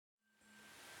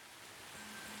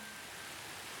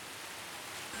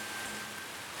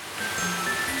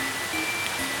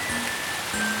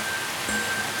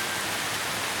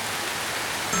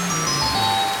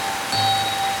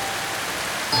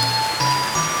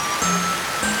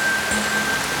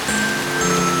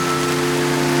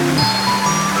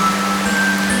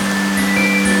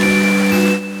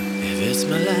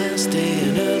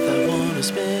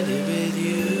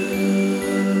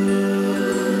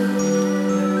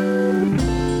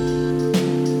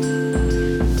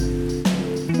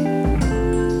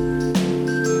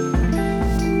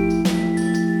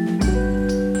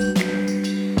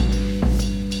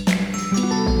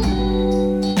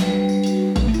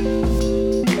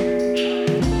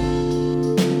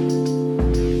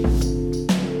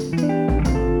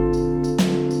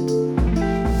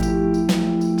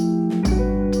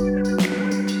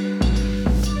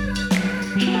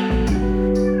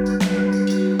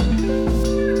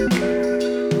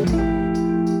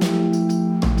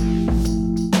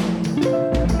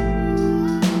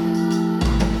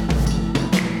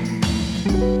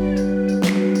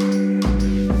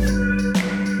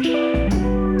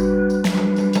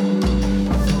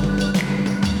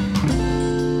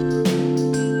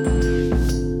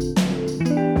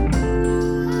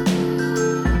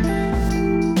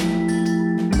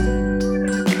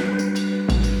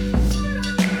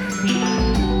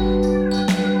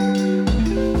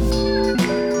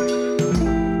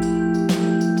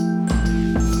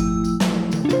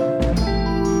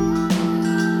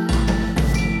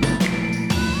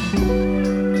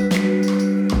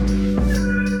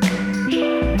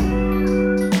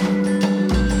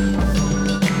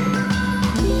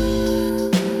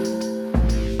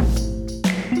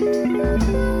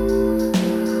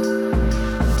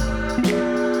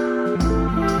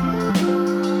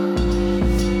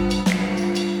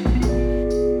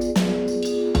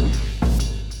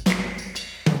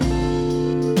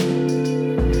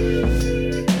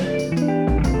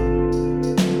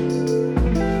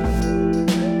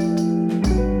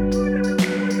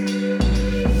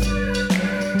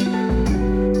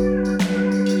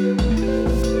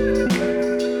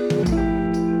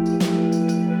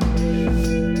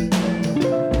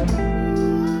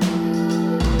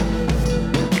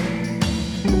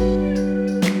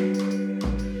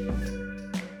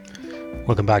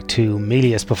Welcome back to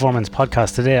Melius Performance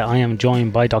Podcast. Today I am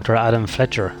joined by Dr. Adam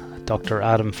Fletcher. Dr.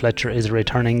 Adam Fletcher is a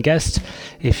returning guest.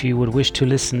 If you would wish to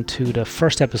listen to the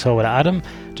first episode with Adam,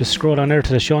 just scroll down there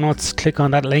to the show notes, click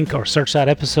on that link or search that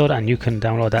episode and you can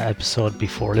download that episode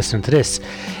before listening to this.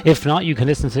 If not, you can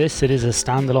listen to this. It is a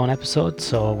standalone episode,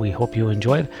 so we hope you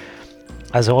enjoy it.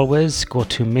 As always, go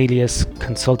to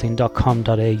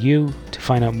meliusconsulting.com.au to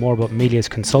find out more about Melius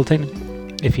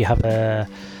Consulting. If you have a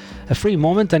free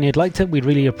moment and you'd like to, we'd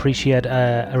really appreciate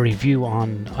a review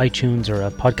on iTunes or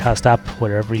a podcast app,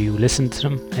 wherever you listen to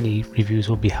them. Any reviews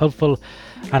will be helpful.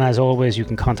 And as always, you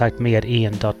can contact me at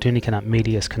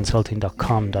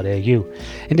ian.dunican@meliusconsulting.com.au.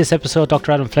 In this episode,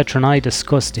 Dr. Adam Fletcher and I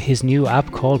discussed his new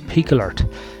app called Peak Alert.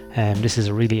 This is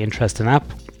a really interesting app.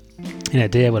 In a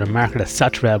day with a market that's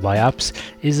saturated by apps,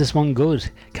 is this one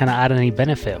good? Can it add any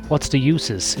benefit? What's the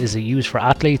uses? Is it used for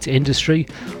athletes, industry?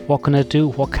 What can it do?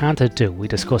 What can't it do? We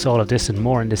discuss all of this and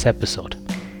more in this episode.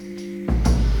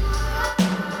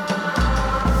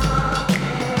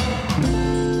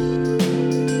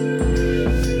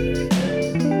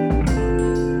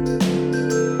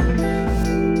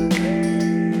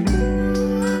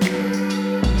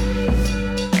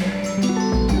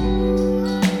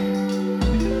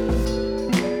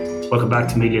 Welcome back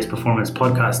to Melius Performance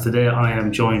Podcast. Today I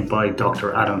am joined by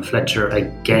Dr. Adam Fletcher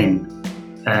again.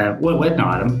 Wait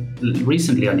now, Adam.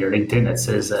 Recently on your LinkedIn it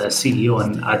says CEO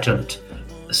and adjunct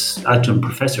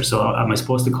professor. So am I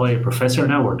supposed to call you professor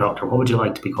now or doctor? What would you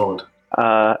like to be called?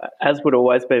 As would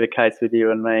always be the case with you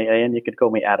and me, Ian, you could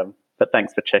call me Adam. But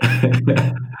thanks for checking.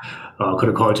 I could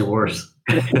have called you worse.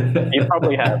 You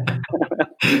probably have.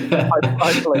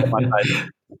 Hopefully my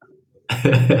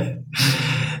favourite.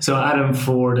 So Adam,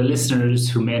 for the listeners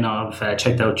who may not have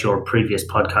checked out your previous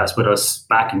podcast with us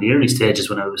back in the early stages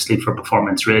when I was Sleep for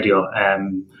Performance Radio,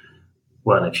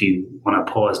 well, if you want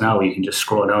to pause now, you can just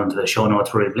scroll down to the show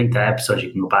notes where we've linked the episode.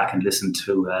 You can go back and listen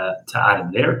to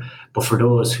Adam there. But for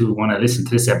those who want to listen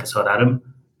to this episode, Adam,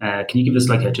 can you give us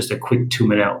just a quick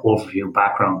 2-minute overview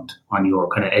background on your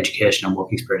kind of education and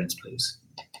work experience, please?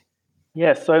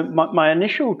 Yeah, so my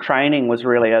initial training was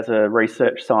really as a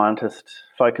research scientist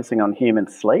focusing on human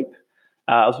sleep.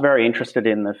 I was very interested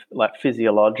in the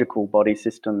physiological body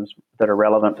systems that are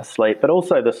relevant for sleep, but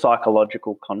also the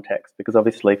psychological context, because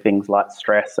obviously things like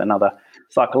stress and other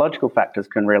psychological factors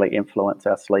can really influence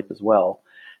our sleep as well.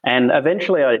 And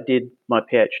eventually I did my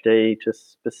PhD to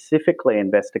specifically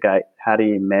investigate how do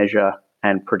you measure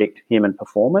and predict human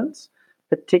performance,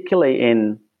 particularly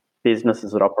in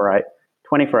businesses that operate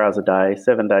 24 hours a day,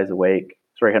 7 days a week,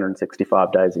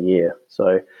 365 days a year.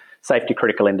 So safety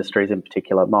critical industries in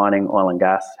particular, mining, oil and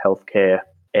gas, healthcare,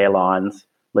 airlines,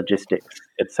 logistics,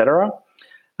 etc.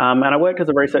 And I worked as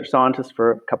a research scientist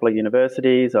for a couple of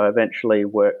universities. I eventually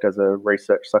worked as a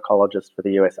research psychologist for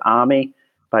the US Army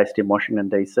based in Washington,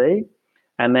 DC.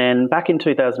 And then back in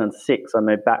 2006, I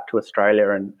moved back to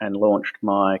Australia and launched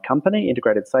my company,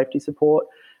 Integrated Safety Support.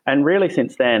 And really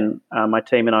since then, my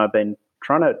team and I have been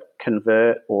trying to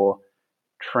convert or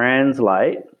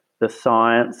translate the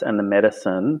science and the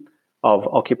medicine of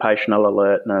occupational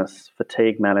alertness,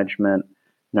 fatigue management,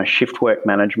 shift work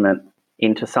management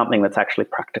into something that's actually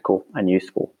practical and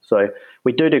useful. So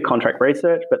we do contract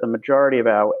research, but the majority of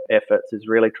our efforts is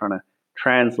really trying to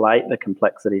translate the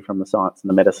complexity from the science and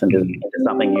the medicine into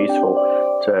something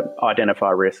useful to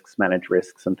identify risks, manage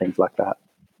risks, and things like that.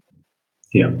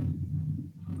 Yeah.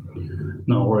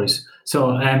 No worries.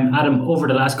 So, Adam, over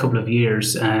the last couple of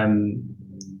years,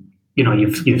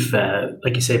 you've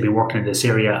like you say, been working in this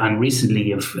area, and recently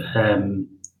you've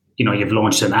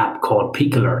launched an app called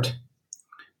Peak Alert.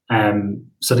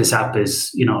 So this app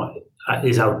is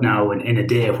out now in a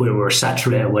day where we're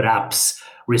saturated with apps,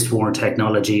 wrist-worn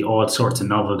technology, all sorts of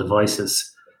novel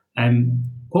devices.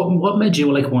 What made you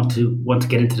want to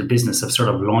get into the business of sort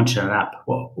of launching an app?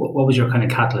 What was your kind of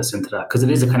catalyst into that? Because it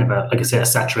is a kind of a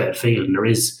saturated field, and there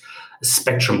is a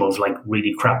spectrum of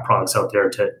really crap products out there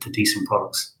to decent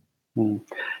products.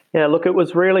 Yeah, look, it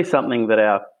was really something that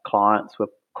our clients were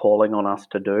calling on us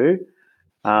to do.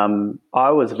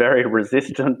 I was very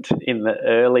resistant in the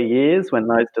early years when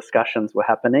those discussions were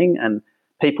happening, and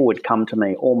people would come to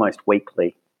me almost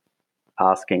weekly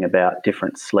asking about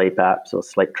different sleep apps or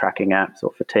sleep tracking apps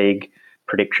or fatigue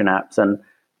prediction apps. And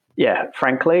yeah,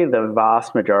 frankly, the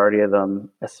vast majority of them,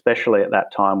 especially at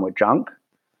that time, were junk.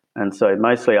 And so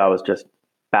mostly I was just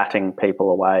batting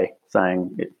people away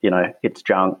saying, it's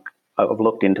junk. I've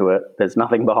looked into it. There's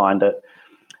nothing behind it.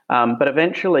 But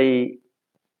eventually,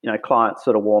 clients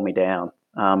sort of wore me down.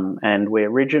 And we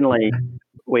originally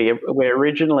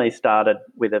started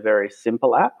with a very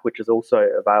simple app, which is also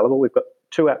available. We've got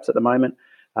two apps at the moment.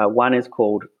 One is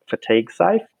called Fatigue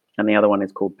Safe, and the other one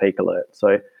is called Peak Alert.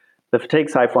 So the Fatigue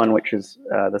Safe one, which is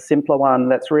the simpler one,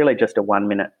 that's really just a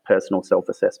 1-minute personal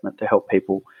self-assessment to help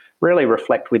people really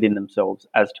reflect within themselves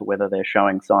as to whether they're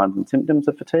showing signs and symptoms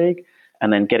of fatigue,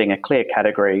 and then getting a clear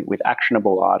category with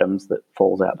actionable items that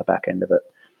falls out the back end of it.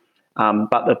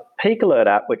 But the Peak Alert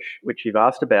app, which you've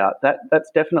asked about,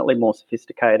 that's definitely more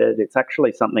sophisticated. It's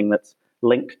actually something that's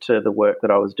linked to the work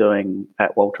that I was doing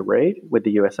at Walter Reed with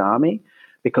the US Army,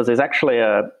 because there's actually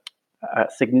a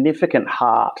significant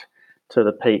heart to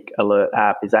the Peak Alert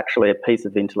app is actually a piece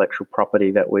of intellectual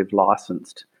property that we've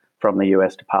licensed from the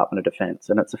US Department of Defense.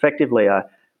 And it's effectively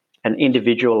an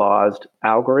individualized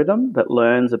algorithm that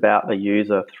learns about the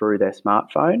user through their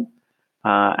smartphone.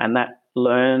 And that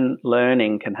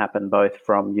learning can happen both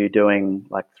from you doing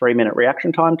like 3-minute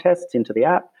reaction time tests into the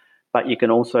app, but you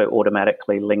can also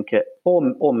automatically link it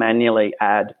or manually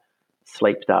add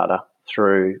sleep data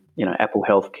through, Apple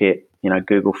Health Kit,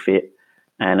 Google Fit,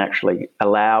 and actually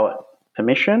allow it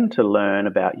permission to learn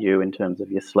about you in terms of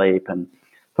your sleep and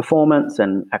performance,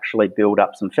 and actually build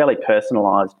up some fairly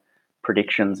personalized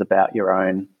predictions about your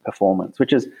own performance,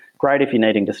 which is great if you're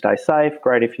needing to stay safe,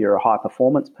 great if you're a high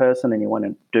performance person and you want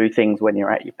to do things when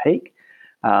you're at your peak.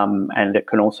 And it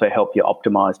can also help you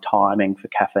optimize timing for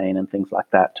caffeine and things like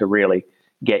that to really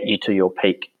get you to your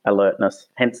peak alertness,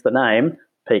 hence the name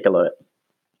Peak Alert.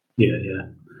 Yeah.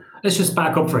 Let's just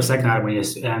back up for a second,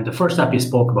 Adam. The first app you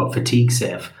spoke about, Fatigue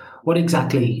Safe. What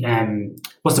exactly,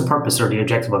 what's the purpose or the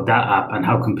objective of that app, and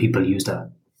how can people use that?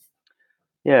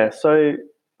 Yeah, so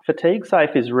Fatigue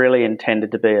Safe is really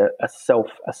intended to be a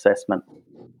self-assessment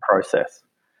process.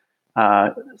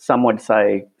 Some would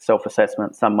say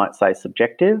self-assessment, some might say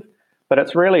subjective, but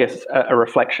it's really a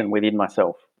reflection within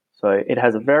myself. So it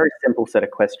has a very simple set of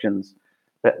questions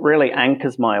that really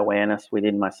anchors my awareness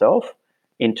within myself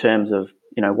in terms of,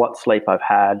 what sleep I've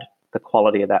had, the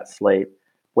quality of that sleep,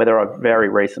 whether I've very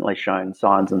recently shown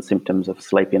signs and symptoms of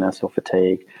sleepiness or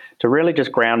fatigue, to really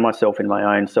just ground myself in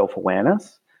my own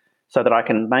self-awareness so that I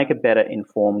can make a better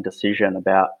informed decision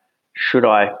about, should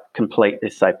I complete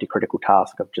this safety critical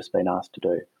task I've just been asked to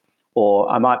do? Or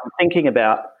I might be thinking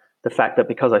about the fact that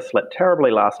because I slept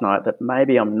terribly last night, that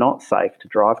maybe I'm not safe to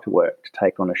drive to work to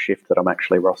take on a shift that I'm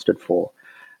actually rostered for.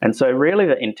 And so really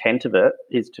the intent of it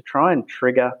is to try and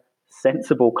trigger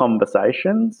sensible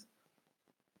conversations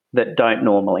that don't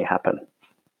normally happen.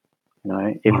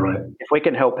 If we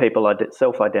can help people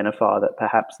self-identify that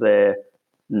perhaps they're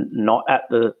not at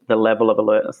the level of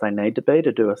alertness they need to be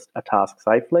to do a task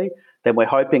safely, then we're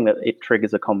hoping that it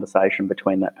triggers a conversation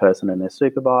between that person and their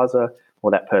supervisor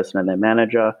or that person and their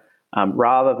manager,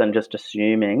 rather than just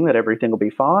assuming that everything will be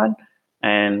fine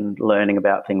and learning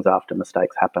about things after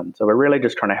mistakes happen. So we're really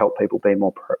just trying to help people be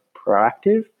more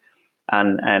proactive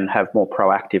and have more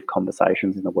proactive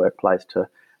conversations in the workplace to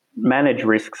manage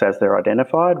risks as they're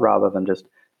identified, rather than just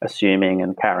assuming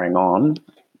and carrying on,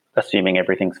 assuming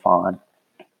everything's fine.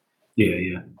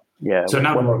 Yeah. So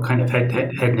now we're kind of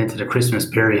heading into the Christmas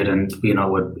period, and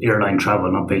with airline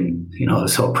travel not being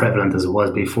so prevalent as it was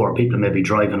before, people may be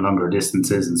driving longer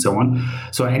distances and so on.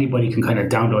 So anybody can kind of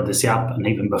download this app, and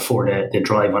even before they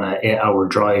drive on an 8-hour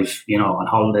drive, on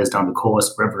holidays down the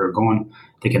coast, wherever they're going,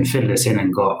 they can fill this in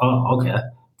and go, oh, okay,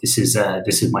 this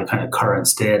is my kind of current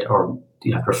state, or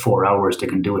after 4 hours they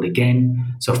can do it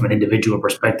again. So from an individual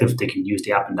perspective, they can use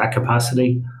the app in that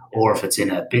capacity. Or if it's in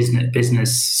a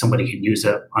business, somebody can use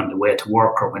it on the way to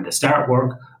work or when they start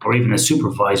work, or even a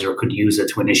supervisor could use it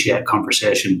to initiate a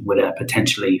conversation with a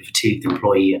potentially fatigued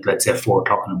employee at, let's say, 4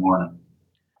 o'clock in the morning.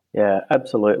 Yeah,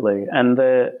 absolutely. And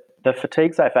the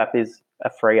Fatigue Safe app is a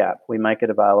free app. We make it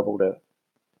available to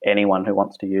anyone who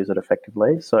wants to use it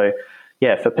effectively. So,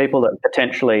 yeah, for people that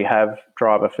potentially have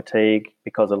driver fatigue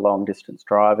because of long distance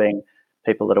driving,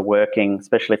 people that are working,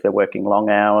 especially if they're working long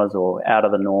hours or out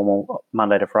of the normal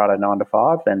Monday to Friday 9 to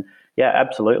 5, then yeah,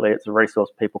 absolutely, it's a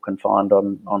resource people can find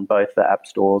on both the app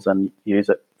stores and use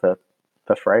it for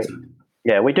free.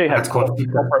 Yeah, we do have. That's called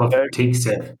Fatigue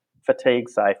Safe. Fatigue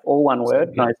Safe, all one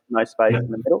word, no space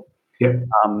in the middle. Yeah.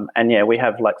 And yeah, we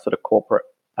have like sort of corporate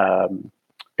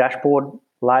dashboard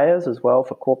layers as well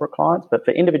for corporate clients, but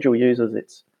for individual users,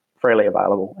 it's freely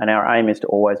available. And our aim is to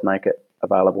always make it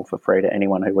available for free to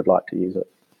anyone who would like to use it.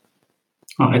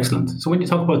 Oh, excellent. So when you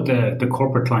talk about the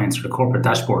corporate clients or the corporate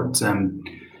dashboards,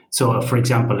 so for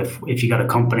example, if you got a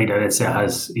company that let's say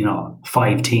has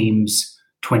 5 teams,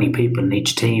 20 people in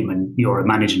each team, and you're a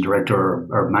managing director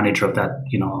or manager of that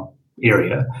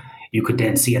area, you could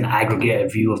then see an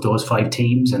aggregated view of those 5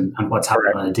 teams and what's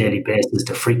happening on a daily basis,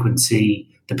 the frequency,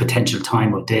 the potential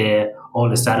time of day, all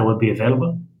this data will be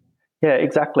available. Yeah,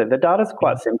 exactly. The data's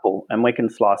quite simple, and we can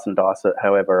slice and dice it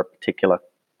however a particular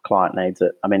client needs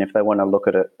it. I mean, if they want to look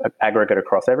at an aggregate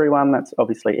across everyone, that's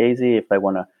obviously easy. If they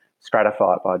want to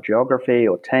stratify it by geography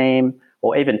or team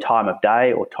or even time of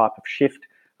day or type of shift,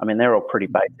 I mean, they're all pretty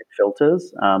basic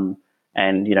filters.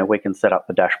 And, we can set up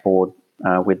the dashboard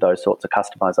with those sorts of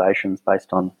customizations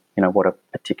based on, what a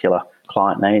particular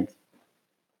client needs.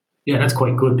 Yeah, that's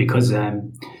quite good because,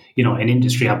 in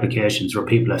industry applications where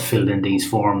people have filled in these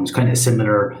forms, kind of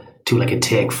similar to like a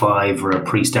Take 5 or a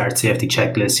pre-start safety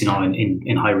checklist,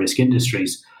 in high-risk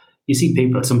industries, you see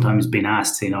people sometimes being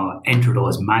asked to, enter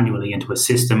those manually into a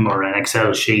system or an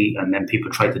Excel sheet, and then people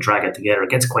try to drag it together. It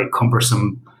gets quite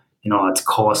cumbersome. It's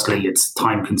costly, it's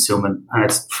time-consuming, and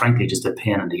it's frankly just a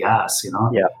pain in the ass.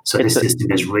 Yeah. So this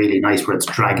system is really nice where it's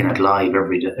dragging it live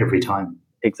every time.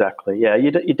 Exactly. Yeah,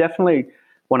 you definitely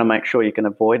want to make sure you can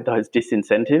avoid those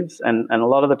disincentives, and a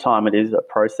lot of the time it is a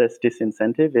process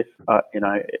disincentive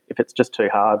if it's just too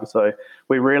hard. So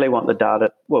we really want the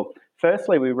data. Well,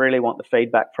 firstly, we really want the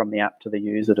feedback from the app to the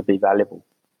user to be valuable.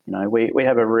 We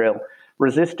have a real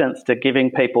resistance to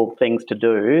giving people things to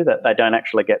do that they don't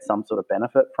actually get some sort of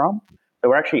benefit from. So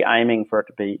we're actually aiming for it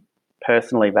to be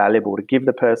personally valuable, to give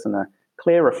the person a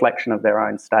clear reflection of their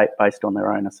own state based on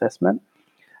their own assessment.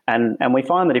 And we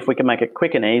find that if we can make it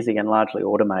quick and easy and largely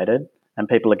automated, and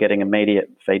people are getting immediate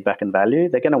feedback and value,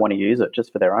 they're going to want to use it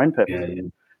just for their own purposes. Yeah.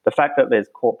 The fact that there's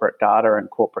corporate data and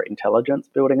corporate intelligence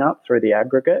building up through the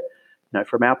aggregate,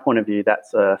 from our point of view,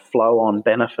 that's a flow-on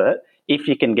benefit if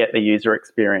you can get the user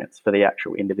experience for the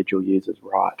actual individual users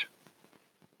right.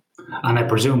 And I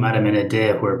presume, Adam, in a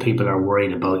day where people are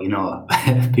worried about,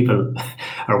 people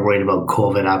are worried about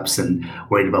COVID apps and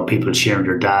worried about people sharing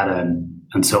their data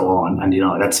and so on, and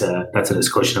that's a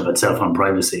discussion of itself on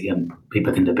privacy, and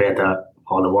people can debate that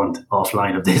all they want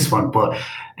offline of this one. But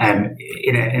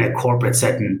in a corporate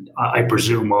setting, I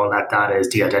presume all that data is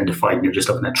de-identified, and you're just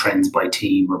looking at trends by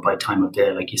team or by time of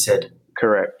day, like you said.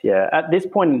 Correct. Yeah. At this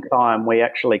point in time, we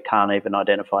actually can't even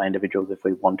identify individuals if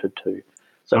we wanted to.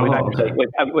 So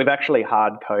we've actually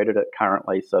hard coded it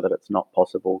currently so that it's not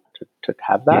possible to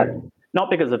have that. Yeah. Not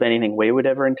because of anything we would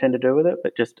ever intend to do with it,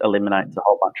 but just eliminates a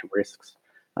whole bunch of risks.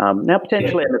 Now,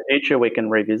 potentially in the future, we can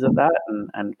revisit that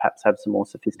and perhaps have some more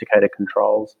sophisticated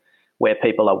controls where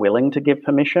people are willing to give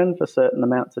permission for certain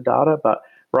amounts of data. But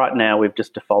right now, we've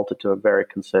just defaulted to a very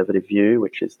conservative view,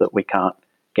 which is that we can't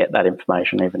get that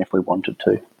information even if we wanted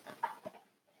to.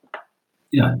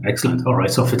 Yeah, excellent. All right,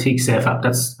 so Fatigue Safe app,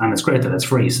 and it's great that it's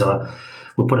free. So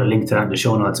we'll put a link to that in the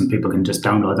show notes, and people can just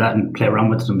download that and play around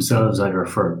with it themselves, either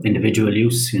for individual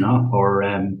use, or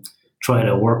try it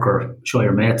at work or show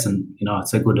your mates, and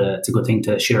it's a good thing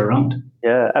to share around.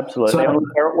 Yeah, absolutely. So,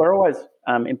 we're always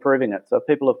improving it. So if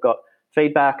people have got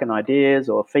feedback and ideas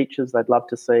or features they'd love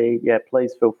to see,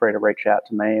 please feel free to reach out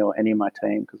to me or any of my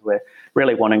team, because we're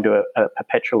really wanting to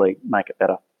perpetually make it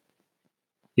better.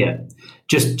 Yeah,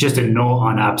 just a note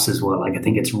on apps as well. Like, I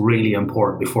think it's really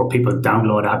important before people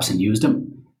download apps and use them.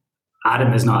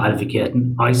 Adam is not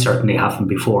advocating, I certainly haven't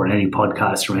before in any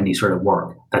podcast or any sort of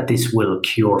work, that this will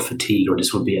cure fatigue or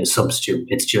this will be a substitute.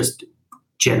 It's just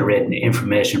generating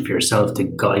information for yourself to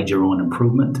guide your own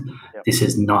improvement. Yep. This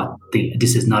is not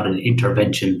an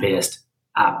intervention-based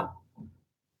app.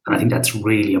 And I think that's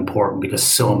really important, because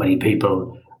so many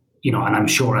people, and I'm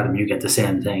sure, Adam, you get the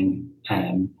same thing.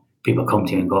 People come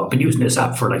to you and go, I've been using this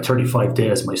app for like 35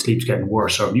 days, my sleep's getting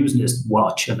worse, or I'm using this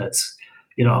watch and it's,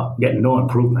 getting no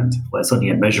improvement. Well, it's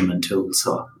only a measurement tool,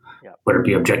 so whether it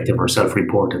be objective or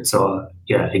self-reported. So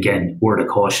again, word of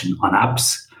caution on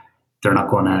apps, they're not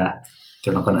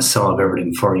gonna solve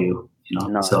everything for you.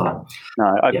 No,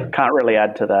 I can't really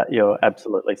add to that. You're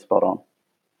absolutely spot on.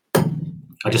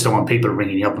 I just don't want people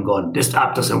ringing you up and going, this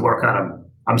app doesn't work, Adam.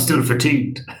 I'm still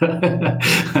fatigued.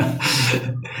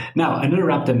 Now,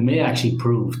 another app that may actually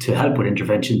prove to help with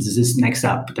interventions is this next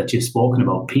app that you've spoken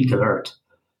about, Peak Alert.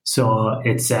 So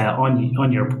it's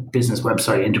on your business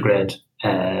website, integrate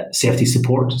safety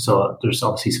support. So there's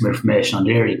obviously some information on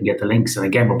there. You can get the links, and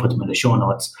again, we'll put them in the show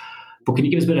notes. But can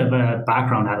you give us a bit of a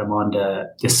background, Adam, on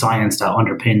the science that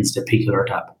underpins the Peak Alert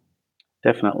app?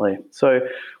 Definitely. So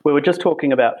we were just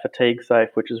talking about Fatigue Safe,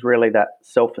 which is really that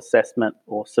self-assessment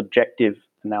or subjective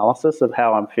analysis of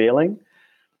how I'm feeling.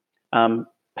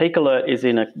 Peak Alert is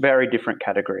in a very different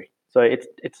category. So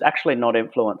it's actually not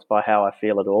influenced by how I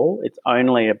feel at all. It's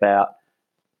only about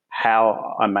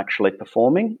how I'm actually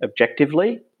performing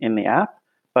objectively in the app,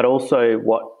 but also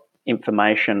what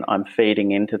information I'm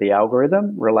feeding into the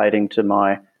algorithm relating to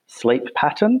my sleep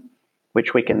pattern,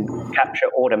 which we can capture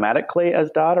automatically as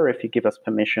data if you give us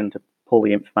permission to pull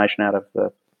the information out of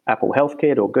the Apple Health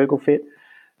Kit or Google Fit,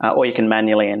 or you can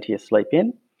manually enter your sleep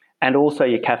in. and also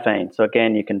your caffeine. So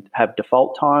again, you can have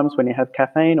default times when you have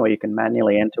caffeine, or you can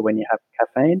manually enter when you have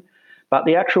caffeine. But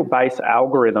the actual base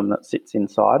algorithm that sits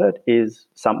inside it is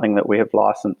something that we have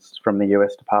licensed from the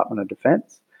US Department of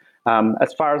Defense.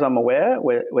 As far as I'm aware,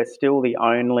 we're still the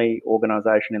only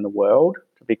organisation in the world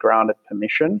to be granted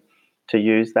permission to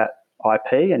use that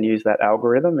IP and use that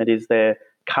algorithm. It is their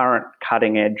current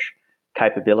cutting edge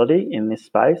capability in this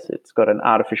space. It's got an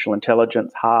artificial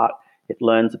intelligence heart. It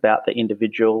learns about the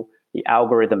individual. The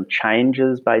algorithm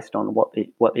changes based on what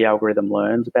the algorithm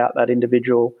learns about that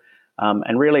individual.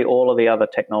 And really all of the other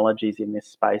technologies in this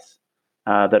space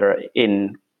that are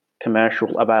in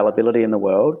commercial availability in the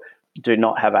world do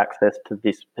not have access to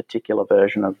this particular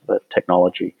version of the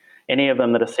technology. Any of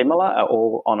them that are similar are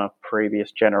all on a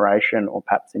previous generation, or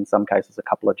perhaps in some cases a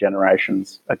couple of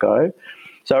generations ago.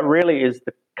 So it really is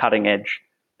the cutting edge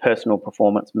personal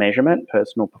performance measurement,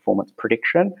 personal performance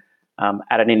prediction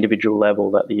at an individual level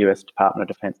that the US Department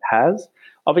of Defense has.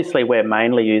 Obviously, we're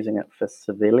mainly using it for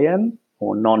civilian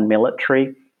or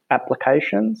non-military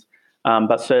applications,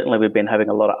 but certainly we've been having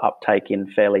a lot of uptake in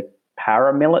fairly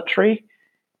paramilitary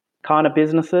kind of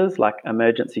businesses like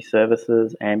emergency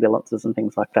services, ambulances and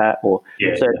things like that, or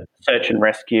search and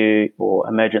rescue or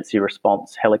emergency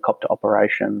response, helicopter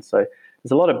operations. So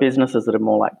there's a lot of businesses that are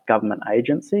more like government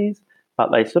agencies,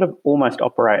 but they sort of almost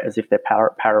operate as if they're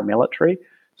paramilitary.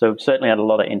 So we've certainly had a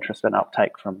lot of interest and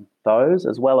uptake from those,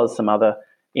 as well as some other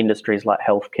industries like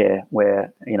healthcare,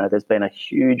 where there's been a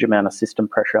huge amount of system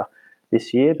pressure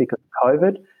this year because of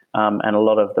COVID, and a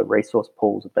lot of the resource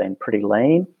pools have been pretty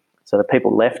lean. So the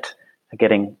people left are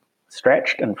getting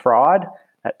stretched and fried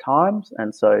at times.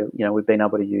 And so, we've been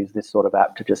able to use this sort of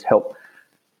app to just help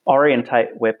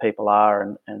orientate where people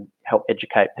are and help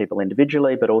educate people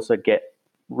individually, but also get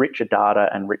richer data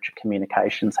and richer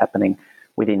communications happening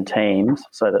within teams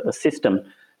so that the system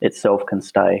itself can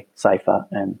stay safer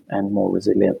and more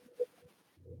resilient.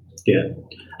 Yeah.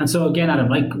 And so again, Adam,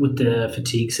 like with the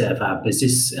Fatigue Safe app, is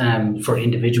this for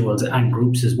individuals and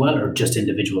groups as well, or just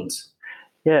individuals?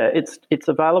 Yeah, it's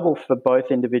available for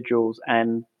both individuals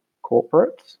and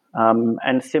corporates,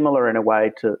 and similar in a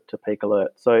way to Peak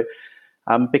Alert. So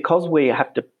because we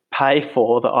have to pay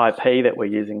for the IP that we're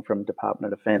using from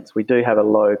Department of Defense, we do have a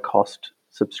low-cost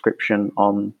subscription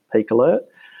on Peak Alert.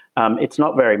 It's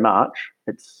not very much.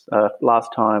 It's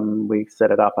last time we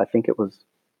set it up, I think it was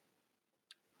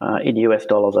in US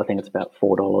dollars, I think it's about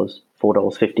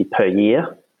 $4.50 per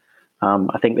year.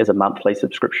 I think there's a monthly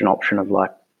subscription option of like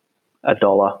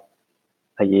 $1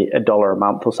 a year, $1 a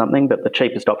month or something, but the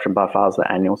cheapest option by far is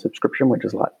the annual subscription, which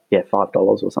is like $5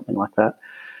 or something like that.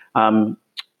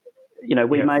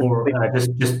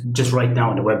 Just right now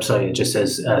on the website it just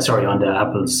says on the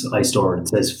Apple's iStore it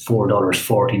says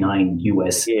 $4.49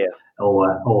 US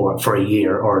or for a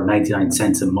year, or 99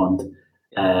 cents a month.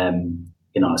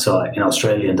 So in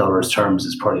Australian dollars terms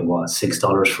it's probably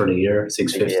 $6 for the year,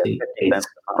 $6.50.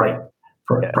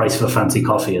 Price of a fancy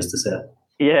coffee, as to say.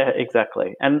 Yeah,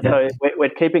 exactly. And so we're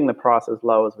keeping the price as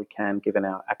low as we can given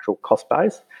our actual cost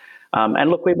base.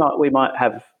 And look, we might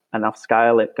have enough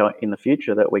scale in the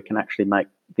future that we can actually make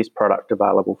this product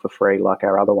available for free like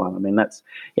our other one. I mean, that's,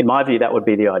 in my view, that would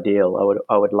be the ideal.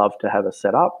 I would love to have a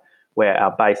setup where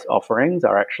our base offerings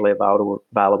are actually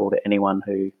available to anyone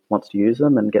who wants to use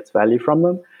them and gets value from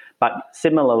them. But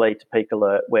similarly to Peak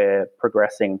Alert, we're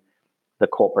progressing the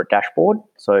corporate dashboard.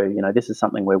 So, this is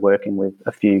something we're working with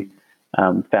a few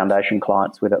foundation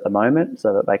clients with at the moment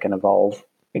so that they can evolve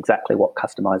exactly what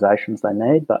customizations they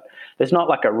need. But there's not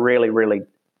like a really, really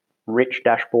rich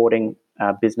dashboarding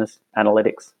business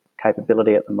analytics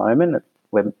capability at the moment.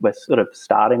 We're sort of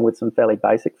starting with some fairly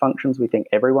basic functions we think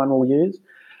everyone will use,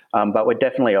 but we're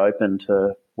definitely open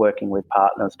to working with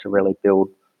partners to really build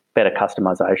better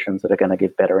customizations that are going to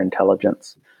give better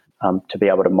intelligence to be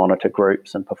able to monitor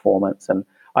groups and performance, and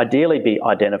ideally be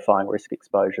identifying risk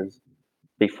exposures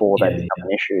before they become an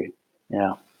issue.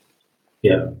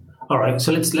 Yeah. All right.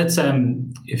 So let's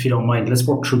if you don't mind, let's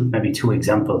work through maybe two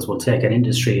examples. We'll take an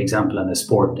industry example and a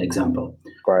sport example.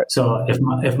 Great. So if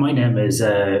my name is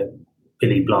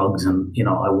Billy Bloggs, and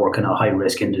I work in a high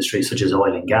risk industry such as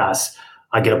oil and gas,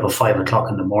 I get up at 5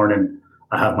 o'clock in the morning.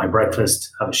 I have my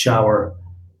breakfast, have a shower.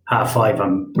 5:30,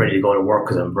 I'm ready to go to work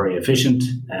because I'm very efficient.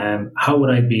 How would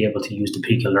I be able to use the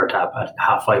Peak Alert app at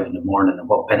 5:30 in the morning, and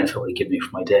what benefit would it give me for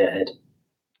my day ahead?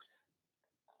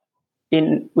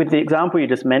 With the example you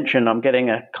just mentioned, I'm getting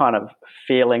a kind of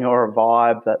feeling or a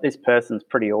vibe that this person's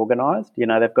pretty organised.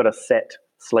 They've got a set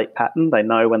sleep pattern. They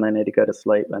know when they need to go to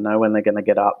sleep. They know when they're going to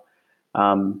get up.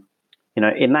 In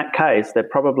that case, they're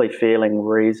probably feeling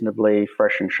reasonably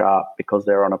fresh and sharp because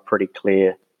they're on a pretty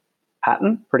clear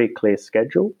pattern, pretty clear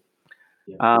schedule.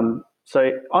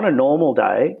 So on a normal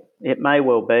day, it may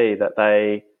well be that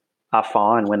they are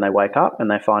fine when they wake up and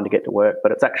they're fine to get to work,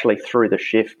 but it's actually through the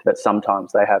shift that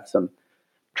sometimes they have some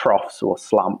troughs or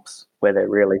slumps where they're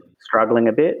really struggling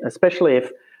a bit, especially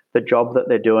if the job that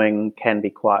they're doing can be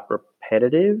quite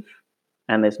repetitive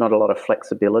and there's not a lot of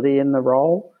flexibility in the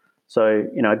role. So,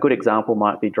 a good example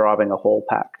might be driving a haul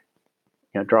pack,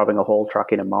 driving a haul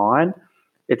truck in a mine.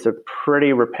 It's a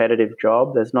pretty repetitive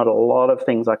job. There's not a lot of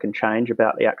things I can change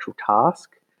about the actual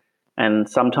task. And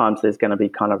sometimes there's going to be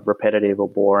kind of repetitive or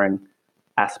boring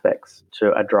aspects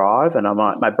to a drive, and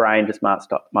my brain just might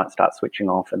start switching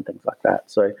off and things like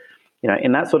that. So,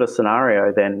 in that sort of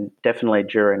scenario, then definitely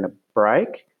during a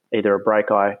break, either a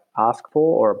break I ask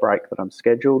for or a break that I'm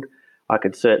scheduled, I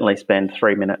could certainly spend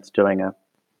 3 minutes doing a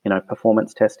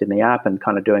performance test in the app and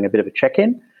kind of doing a bit of a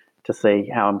check-in to see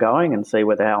how I'm going and see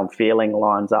whether how I'm feeling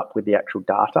lines up with the actual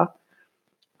data.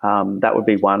 That would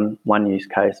be one use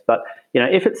case. But,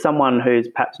 if it's someone who's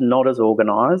perhaps not as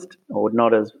organised or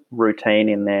not as routine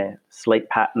in their sleep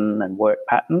pattern and work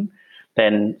pattern,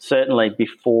 then certainly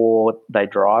before they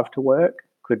drive to work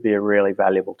could be a really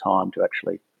valuable time to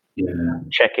actually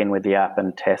check in with the app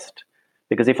and test.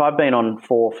 Because if I've been on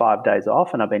 4 or 5 days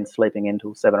off and I've been sleeping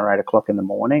until 7 or 8 o'clock in the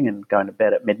morning and going to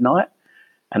bed at midnight,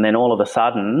 and then all of a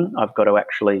sudden I've got to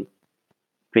actually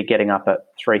be getting up at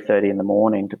 3:30 in the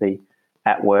morning to be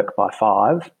at work by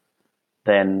 5,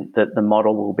 then the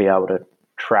model will be able to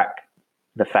track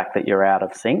the fact that you're out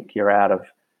of sync, you're out of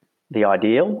the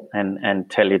ideal, and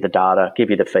tell you the data, give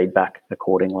you the feedback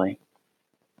accordingly.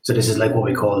 So this is like what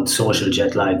we call social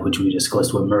jet lag, which we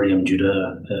discussed with Miriam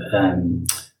Judah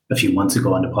a few months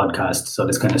ago on the podcast. So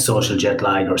this kind of social jet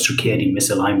lag or circadian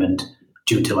misalignment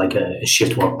due to like a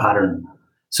shift work pattern.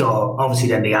 So obviously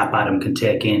then the app, Adam, can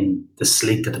take in the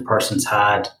sleep that the person's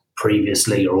had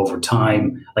previously or over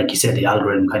time. Like you said, the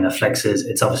algorithm kind of flexes.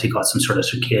 It's obviously got some sort of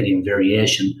circadian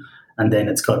variation. And then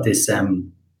it's got this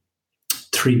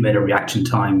 3-minute reaction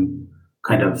time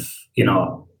kind of,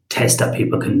 test that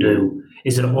people can do.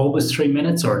 Is it always 3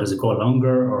 minutes or does it go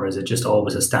longer, or is it just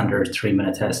always a standard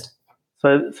 3-minute test?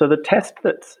 So the test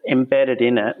that's embedded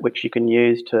in it, which you can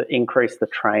use to increase the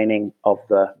training of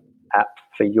the app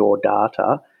for your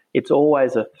data, it's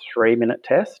always a 3-minute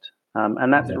test.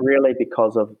 And that's really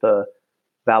because of the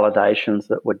validations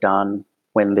that were done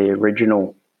when the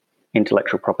original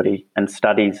intellectual property and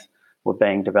studies were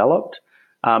being developed.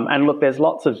 And look, there's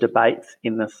lots of debates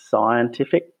in the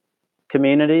scientific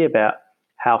community about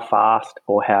how fast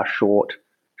or how short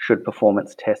should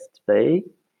performance tests be.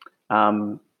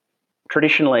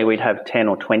 Traditionally, we'd have 10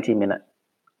 or 20-minute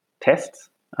tests,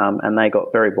 and they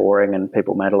got very boring and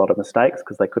people made a lot of mistakes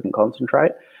because they couldn't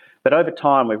concentrate. But over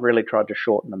time, we've really tried to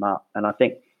shorten them up. And I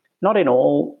think not in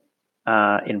all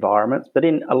environments, but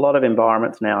in a lot of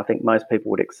environments now, I think most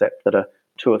people would accept that a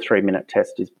 2 or 3 minute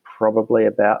test is probably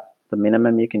about the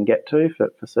minimum you can get to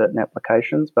for certain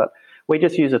applications. But we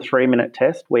just use a 3-minute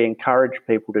test. We encourage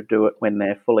people to do it when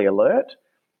they're fully alert,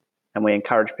 and we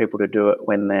encourage people to do it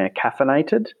when they're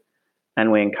caffeinated,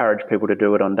 and we encourage people to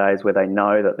do it on days where they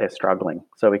know that they're struggling.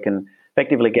 So we can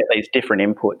effectively get these different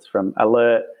inputs from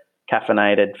alert,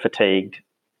 caffeinated, fatigued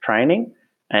training,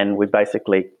 and we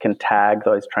basically can tag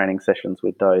those training sessions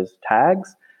with those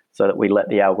tags so that we let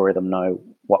the algorithm know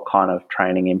what kind of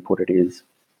training input it is.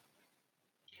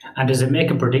 And does it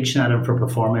make a prediction, Adam, for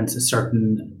performance? Is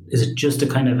it just a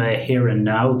kind of a here and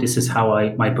now, this is how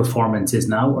my performance is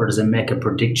now, or does it make a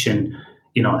prediction,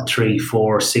 3,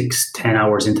 4, 6, 10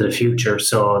 hours into the future?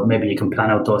 So maybe you can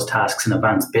plan out those tasks in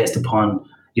advance based upon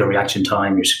your reaction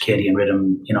time, your circadian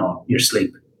rhythm, your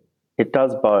sleep. It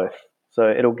does both. So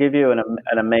it'll give you an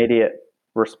immediate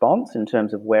response in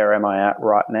terms of where am I at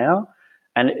right now,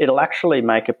 and it'll actually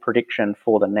make a prediction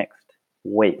for the next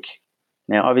week.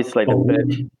 Now, obviously,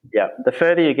 the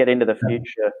further you get into the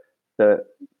future,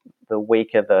 the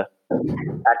weaker the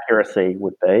accuracy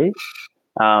would be,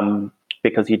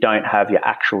 because you don't have your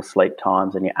actual sleep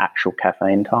times and your actual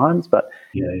caffeine times. But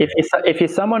if you're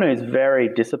someone who's very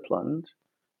disciplined,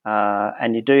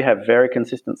 and you do have very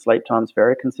consistent sleep times,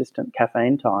 very consistent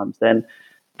caffeine times, then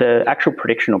the actual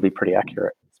prediction will be pretty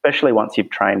accurate, especially once you've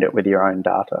trained it with your own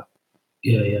data.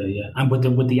 Yeah. And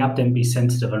would the app then be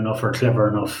sensitive enough or clever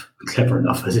enough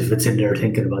as if it's in there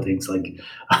thinking about things like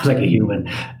a human?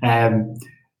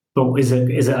 But is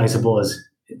it I suppose,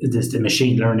 is the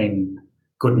machine learning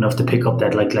good enough to pick up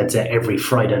that, like, let's say every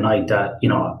Friday night that,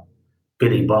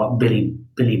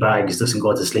 Billy Bags doesn't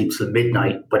go to sleep till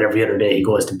midnight, but every other day he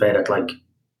goes to bed at like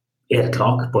 8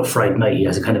 o'clock, but Friday night he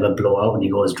has a kind of a blowout and he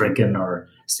goes drinking or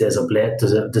stays up late.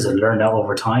 Does it learn that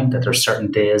over time, that there's certain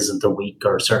days of the week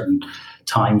or certain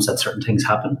times that certain things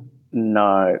happen?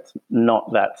 No, it's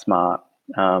not that smart.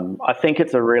 I think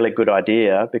it's a really good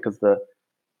idea because the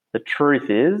truth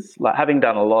is, like, having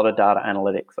done a lot of data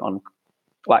analytics on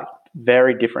like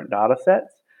very different data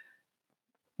sets,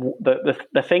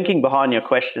 the thinking behind your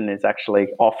question is actually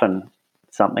often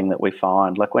something that we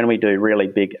find. Like when we do really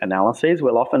big analyses,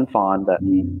 we'll often find that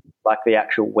like the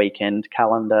actual weekend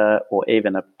calendar or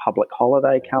even a public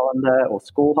holiday calendar or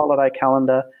school holiday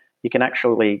calendar, you can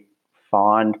actually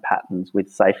find patterns with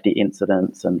safety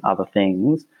incidents and other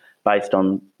things based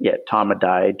on time of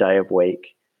day, day of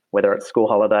week, whether it's school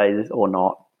holidays or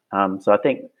not. So I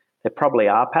think there probably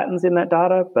are patterns in that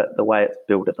data, but the way it's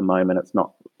built at the moment, it's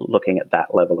not looking at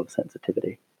that level of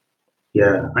sensitivity.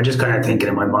 Yeah, I'm just kind of thinking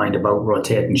in my mind about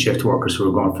rotating shift workers who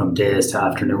are going from days to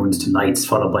afternoons to nights,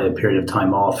 followed by a period of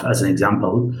time off, as an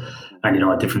example.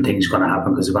 And, different things are going to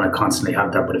happen because we're going to constantly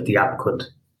have that. But if the app could,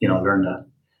 learn that.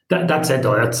 That said,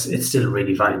 though, it's still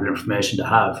really valuable information to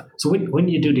have. So when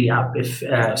you do the app,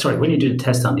 when you do the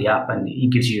test on the app and it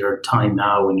gives you your time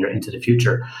now when you're into the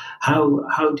future,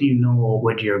 how do you know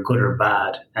whether you're good or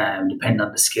bad, depending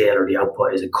on the scale or the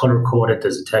output? Is it color coded?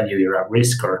 Does it tell you you're at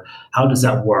risk, or how does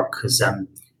that work? Because a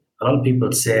lot of people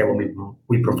say when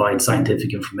we provide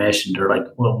scientific information, they're like,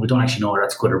 well, we don't actually know whether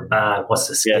that's good or bad. What's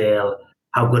the scale? Yeah.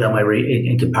 How good am I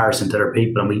in comparison to other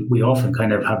people? And we often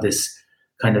kind of have this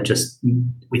kind of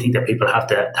we think that people have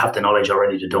to have the knowledge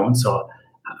already to don't. So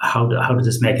how does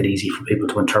this make it easy for people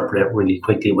to interpret it really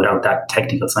quickly without that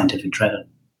technical scientific training?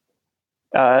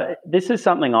 This is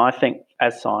something I think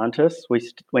as scientists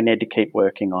we need to keep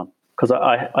working on, because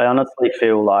I honestly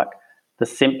feel like the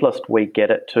simplest we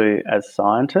get it to as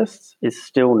scientists is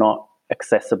still not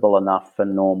accessible enough for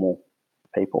normal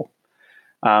people.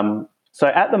 So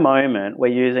at the moment,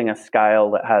 we're using a scale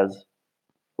that has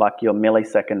like your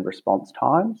millisecond response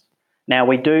times. Now,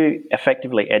 we do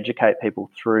effectively educate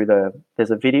people through there's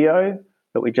a video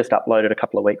that we just uploaded a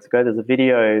couple of weeks ago. There's a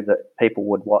video that people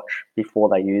would watch before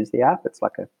they use the app. It's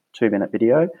like a 2-minute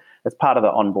video. It's part of the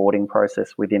onboarding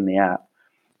process within the app.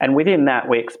 And within that,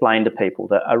 we explain to people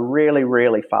that a really,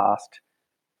 really fast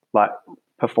like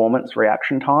performance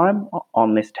reaction time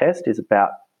on this test is about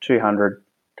 200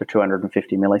 to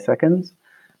 250 milliseconds.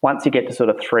 Once you get to sort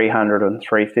of 300 and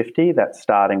 350, that's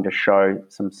starting to show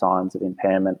some signs of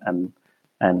impairment.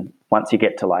 And once you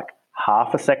get to like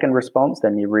half a second response,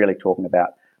 then you're really talking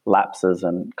about lapses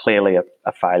and clearly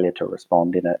a failure to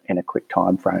respond in a quick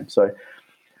time frame. So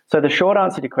the short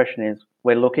answer to your question is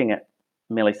we're looking at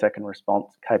millisecond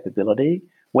response capability.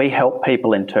 We help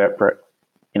people interpret,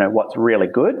 what's really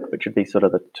good, which would be sort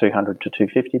of the 200 to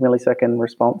 250 millisecond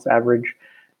response average.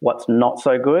 What's not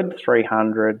so good,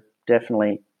 300,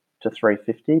 definitely to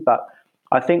 350. But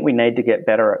I think we need to get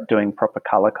better at doing proper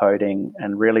color coding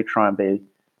and really try and be,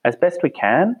 as best we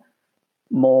can,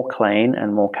 more clean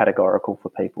and more categorical for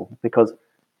people, because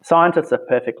scientists are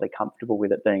perfectly comfortable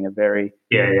with it being a very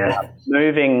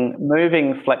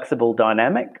moving, flexible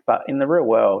dynamic. But in the real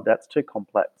world, that's too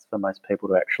complex for most people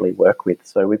to actually work with.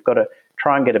 So we've got to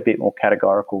try and get a bit more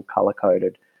categorical, color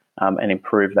coded, and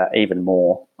improve that even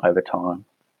more over time.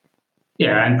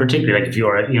 Yeah, and particularly like if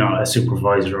you're a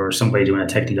supervisor or somebody doing a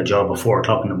technical job at 4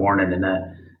 o'clock in the morning in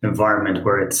an environment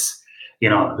where it's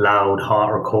loud, hot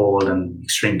or cold and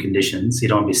extreme conditions, you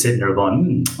don't be sitting there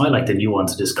going, I like the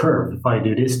nuance of this curve. If I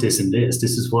do this, this and this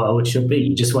is how it should be.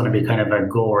 You just want to be kind of a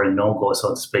go or a no-go,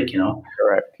 so to speak,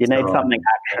 Correct. You need something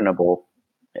actionable.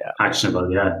 Yeah.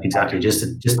 Actionable, yeah, exactly. Just to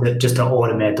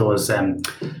automate those.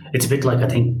 It's a bit like I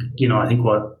think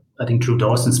Drew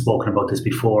Dawson's spoken about this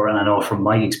before, and I know from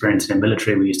my experience in the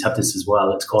military, we used to have this as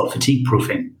well. It's called fatigue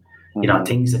proofing. Mm-hmm.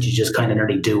 Things that you just kind of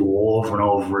nearly do over and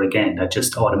over again that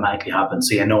just automatically happen.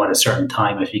 So at a certain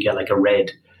time, if you get like a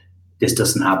red, this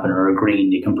doesn't happen, or a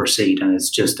green, you can proceed, and it's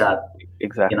just that.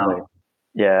 Exactly.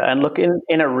 Yeah, and look,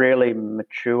 in a really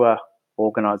mature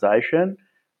organisation,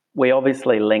 we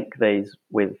obviously link these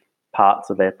with parts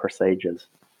of their procedures.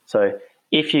 So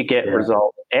if you get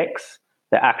result X,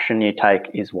 the action you take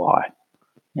is Y.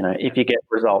 If you get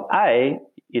result A,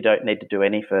 you don't need to do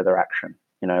any further action.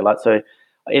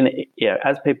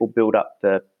 As people build up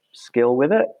the skill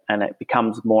with it and it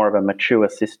becomes more of a mature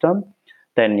system,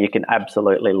 then you can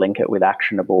absolutely link it with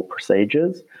actionable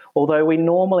procedures. Although we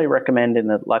normally recommend in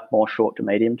the more short to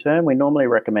medium term, we normally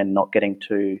recommend not getting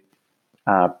too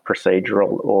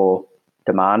procedural or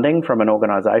demanding from an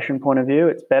organisation point of view.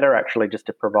 It's better actually just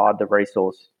to provide the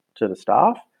resource to the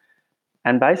staff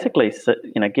and basically,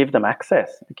 give them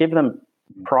access, give them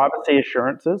privacy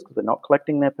assurances because they're not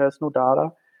collecting their personal data.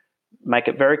 Make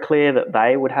it very clear that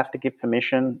they would have to give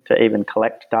permission to even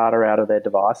collect data out of their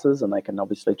devices, and they can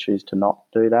obviously choose to not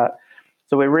do that.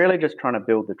 So we're really just trying to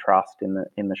build the trust in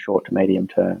the short to medium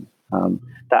term. The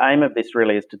aim of this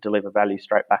really is to deliver value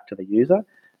straight back to the user.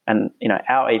 And,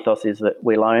 our ethos is that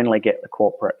we'll only get the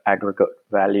corporate aggregate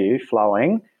value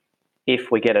flowing if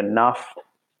we get enough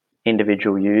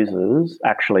individual users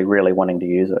actually really wanting to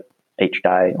use it each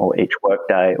day or each work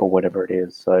day or whatever it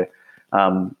is. So,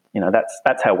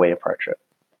 that's how we approach it.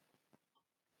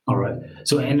 All right.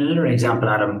 So in another example,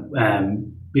 Adam,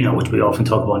 which we often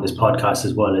talk about on this podcast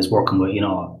as well, is working with,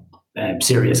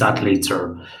 serious athletes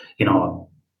or,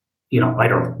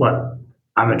 either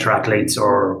amateur athletes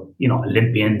or,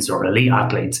 Olympians or elite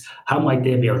athletes. How might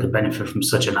they be able to benefit from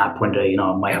such an app when they,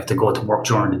 might have to go to work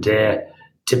during the day,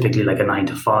 typically like a 9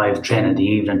 to 5, train in the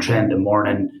evening, train in the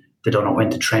morning. They don't know when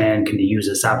to train. Can they use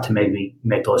this app to maybe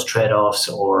make those trade-offs,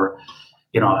 or,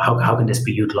 how can this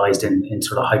be utilized in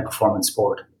sort of high performance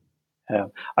sport? Yeah.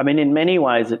 I mean, in many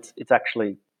ways, it's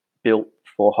actually built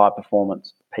for high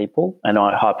performance people and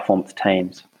high performance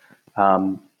teams.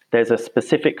 There's a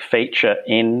specific feature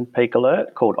in Peak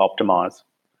Alert called Optimize.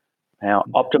 Now,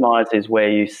 Optimize is where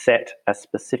you set a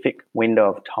specific window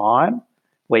of time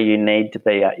where you need to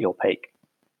be at your peak.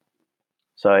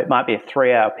 So it might be a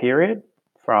 3-hour period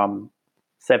from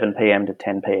 7 p.m. to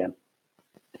 10 p.m.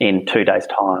 in 2 days'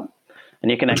 time. And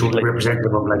you can Which actually...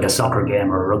 representative of like a soccer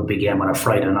game or a rugby game on a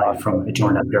Friday night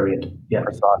during that period. Yeah.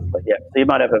 Precisely, yeah. So you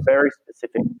might have a very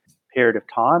specific period of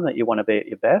time that you want to be at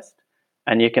your best,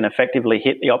 and you can effectively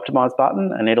hit the Optimize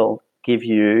button and it'll give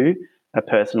you a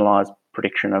personalised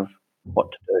prediction of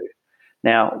what to do.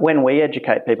 Now, when we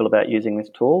educate people about using this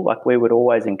tool, we would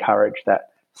always encourage that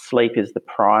sleep is the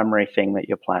primary thing that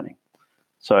you're planning.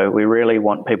 So we really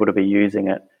want people to be using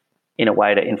it in a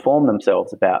way to inform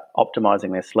themselves about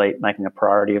optimizing their sleep, making a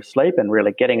priority of sleep, and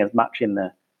really getting as much in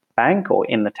the bank or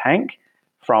in the tank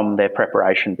from their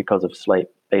preparation because of sleep,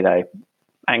 be they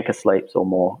anchor sleeps or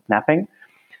more napping.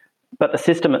 But the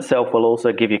system itself will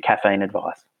also give you caffeine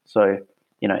advice. So,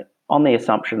 on the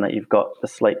assumption that you've got the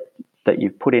sleep that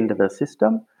you've put into the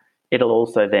system, it'll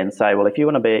also then say, well, if you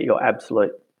want to be at your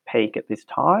absolute peak at this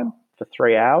time for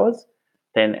 3 hours,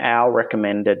 then our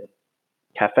recommended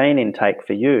caffeine intake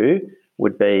for you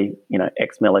would be,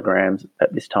 X milligrams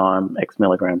at this time, X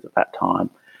milligrams at that time,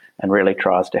 and really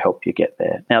tries to help you get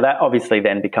there. Now, that obviously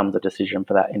then becomes a decision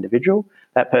for that individual.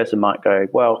 That person might go,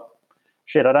 well,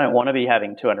 shit, I don't want to be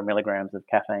having 200 milligrams of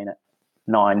caffeine at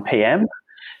 9 p.m.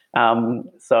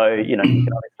 So, you can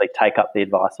obviously take up the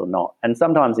advice or not. And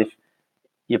sometimes if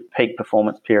your peak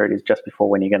performance period is just before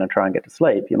when you're going to try and get to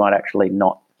sleep, you might actually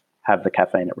not have the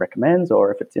caffeine it recommends,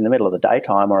 or if it's in the middle of the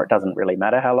daytime, or it doesn't really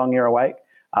matter how long you're awake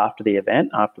after the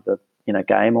event, after the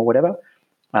game or whatever,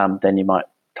 then you might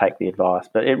take the advice.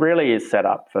 But it really is set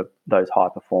up for those high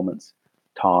performance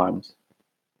times.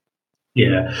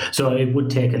 Yeah, so it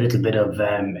would take a little bit of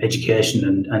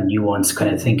education and nuance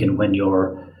kind of thinking when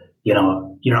you're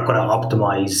not going to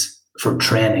optimize for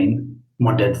training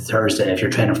Monday to Thursday. If you're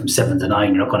training from 7 to 9,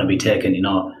 you're not going to be taking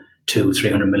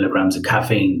 200-300 milligrams of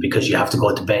caffeine because you have to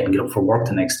go to bed and get up for work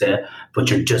the next day, but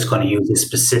you're just going to use it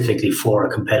specifically for a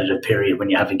competitive period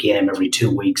when you have a game every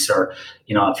 2 weeks, or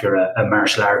if you're a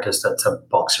martial artist that's a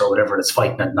boxer or whatever that's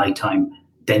fighting at nighttime,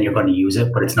 then you're going to use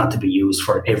it. But it's not to be used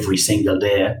for every single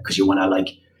day because you want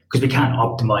to because we can't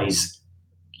optimize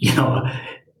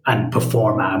and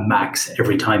perform at a max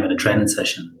every time in a training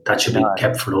session. That should be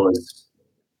kept for those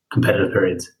competitive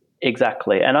periods.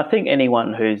 Exactly. And I think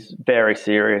anyone who's very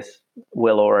serious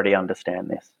will already understand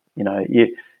this.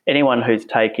 Anyone who's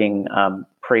taking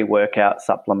pre-workout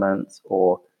supplements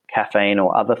or caffeine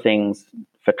or other things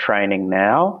for training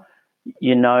now,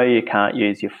 you can't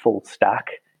use your full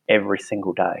stack every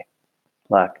single day.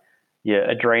 Your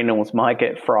adrenals might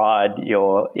get fried,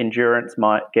 your endurance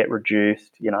might get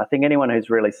reduced. I think anyone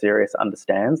who's really serious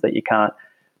understands that you can't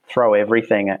throw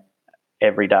everything at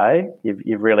every day.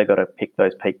 You've really got to pick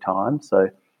those peak times.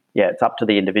 So, yeah, it's up to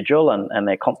the individual and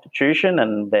their constitution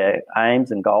and their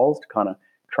aims and goals to kind of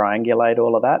triangulate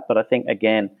all of that. But I think,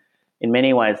 again, in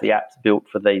many ways, the app's built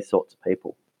for these sorts of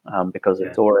people because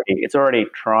it's already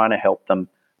trying to help them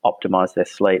optimize their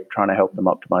sleep, trying to help them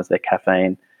optimize their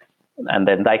caffeine, and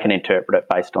then they can interpret it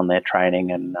based on their training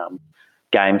and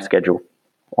game schedule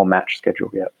or match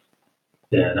schedule. Yeah.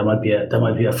 Yeah, that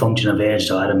might be a function of age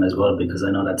to Adam as well, because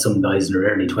I know that some guys in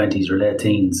their early 20s or late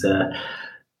teens,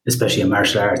 especially in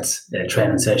martial arts,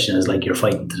 training session is like you're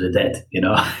fighting to the death,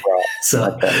 Right.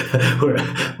 So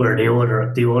where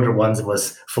the older ones of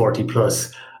us 40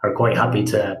 plus are quite happy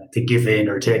to give in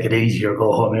or take it easy or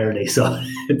go home early. So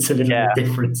it's a little bit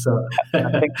different. So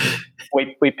I think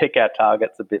we pick our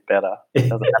targets a bit better. It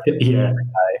doesn't have to be yeah.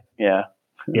 yeah.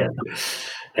 Yeah.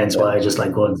 Hence why I just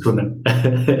like going swimming.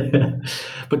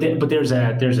 but there's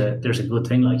a good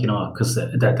thing, like, because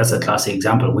that's a classic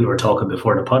example. We were talking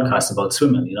before the podcast about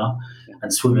swimming,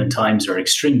 and swimming times are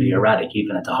extremely erratic,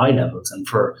 even at the high levels. And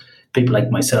for people like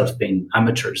myself, being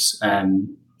amateurs,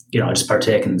 just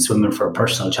partaking in swimming for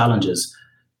personal challenges.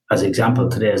 As an example,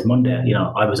 today is Monday.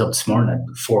 I was up this morning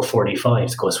at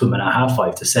 4:45 to go swimming at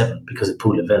 5:30 to 7 because of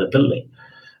pool availability.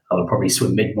 I will probably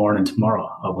swim mid-morning tomorrow.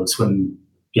 I will swim,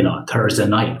 Thursday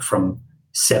night from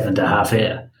 7 to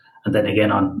 8:30. And then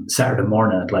again on Saturday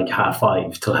morning at like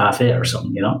 5:30 till 8:30 or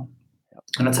something,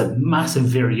 And that's a massive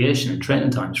variation in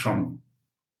training times from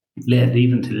late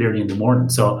evening till early in the morning.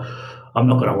 So I'm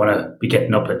not going to want to be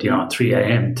getting up at, 3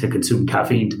 a.m. to consume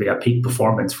caffeine to be at peak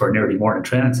performance for an early morning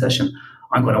training session.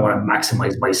 I'm going to want to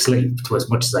maximize my sleep to as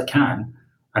much as I can,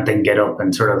 and then get up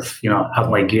and sort of, have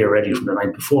my gear ready from the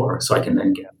night before, so I can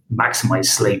then maximize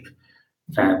sleep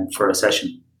for a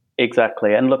session.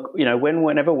 Exactly. And look,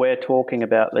 whenever we're talking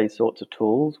about these sorts of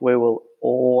tools, we will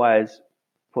always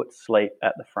put sleep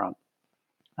at the front.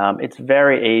 It's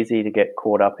very easy to get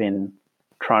caught up in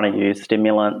trying to use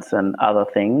stimulants and other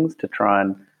things to try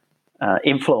and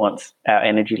influence our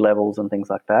energy levels and things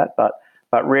like that.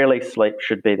 But really, sleep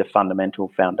should be the fundamental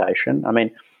foundation. I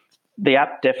mean, the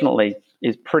app definitely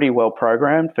is pretty well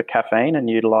programmed for caffeine and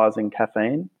utilizing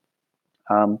caffeine.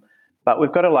 But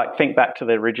we've got to think back to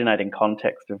the originating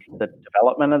context of the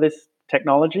development of this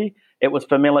technology. It was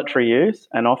for military use,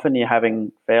 and often you're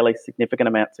having fairly significant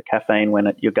amounts of caffeine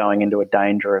when you're going into a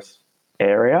dangerous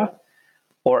area,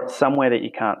 or it's somewhere that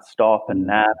you can't stop and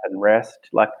nap and rest.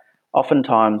 Like,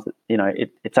 oftentimes,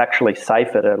 it's actually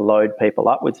safer to load people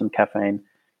up with some caffeine,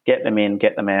 get them in,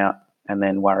 get them out, and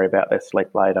then worry about their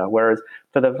sleep later. Whereas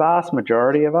for the vast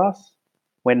majority of us,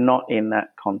 we're not in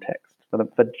that context. For the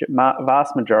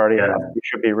vast majority of us, we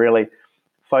should be really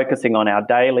focusing on our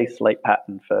daily sleep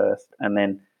pattern first. And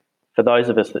then for those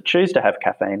of us that choose to have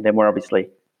caffeine, then we're obviously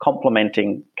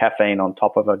complementing caffeine on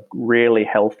top of a really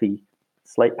healthy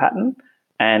sleep pattern.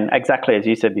 And exactly as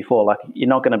you said before, you're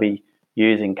not going to be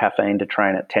using caffeine to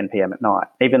train at 10 p.m. at night,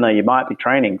 even though you might be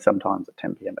training sometimes at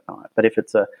 10 p.m. at night. But if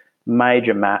it's a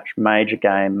major match, major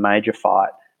game, major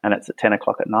fight, and it's at 10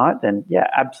 o'clock at night, then yeah,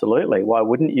 absolutely. Why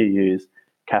wouldn't you use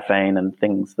caffeine and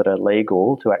things that are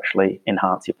legal to actually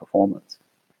enhance your performance?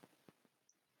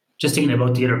 Just thinking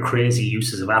about the other crazy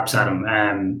uses of apps, Adam.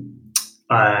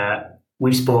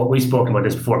 We've spoken about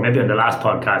this before. Maybe on the last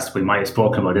podcast we might have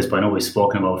spoken about this, but I know we've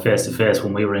spoken about face-to-face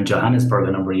when we were in Johannesburg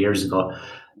a number of years ago.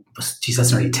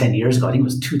 That's nearly 10 years ago. I think it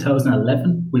was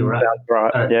 2011. We were at. Sounds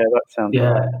right. That sounds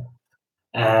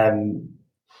right.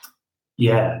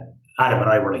 Yeah. Adam and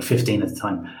I were like 15 at the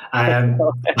time.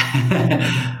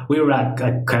 We were at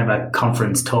kind of a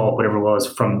conference talk, whatever it was,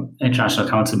 from International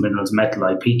Council of Minerals, Metal,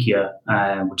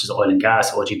 IPCA, which is oil and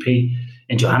gas, OGP,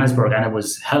 in Johannesburg. And it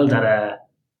was held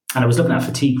and I was looking at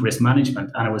fatigue risk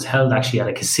management, and it was held actually at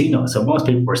a casino. So most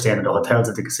people were staying at the hotels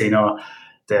at the casino.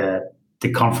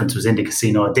 The conference was in the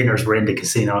casino, dinners were in the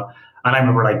casino. And I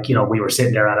remember, we were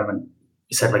sitting there, Adam, and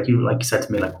he said, you said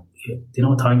to me, do you know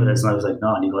what time it is? And I was like,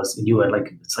 no. And he goes, and you were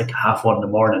it's like 1:30 in the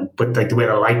morning. But the way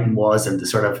the lighting was and the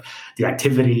sort of the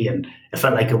activity, and it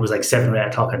felt like it was like 7 or 8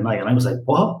 o'clock at night. And I was like,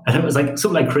 what? And it was like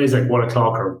something like crazy, like 1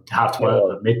 o'clock or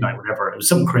 12:30 at midnight, whatever. It was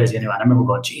something crazy anyway. And I remember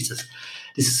going, Jesus,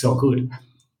 this is so good.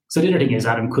 So the other thing is,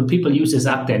 Adam, could people use this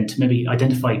app then to maybe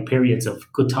identify periods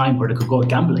of good time where they could go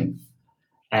gambling?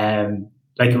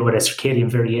 Like with a circadian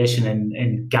variation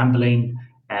in gambling,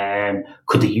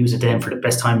 could they use it then for the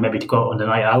best time, maybe to go out on the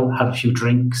night out, have a few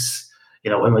drinks?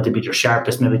 When would they be their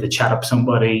sharpest? Maybe to chat up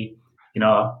somebody.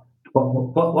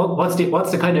 What's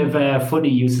the kind of funny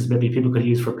uses maybe people could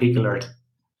use for Peak Alert?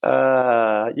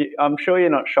 I'm sure you're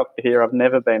not shocked to hear I've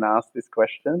never been asked this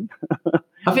question.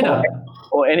 Have you not?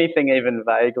 Or anything even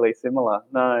vaguely similar?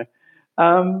 No.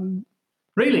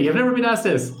 Really, you've never been asked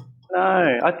this?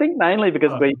 No, I think mainly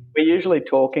because we're usually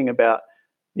talking about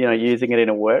using it in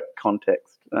a work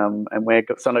context, and we're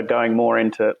sort of going more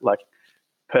into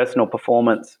personal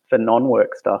performance for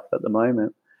non-work stuff at the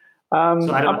moment.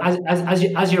 So Adam,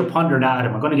 as you're pondering that,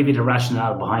 Adam, I'm going to give you the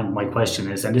rationale behind my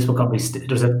question is, and this will probably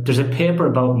there's a paper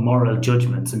about moral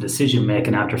judgments and decision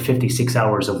making after 56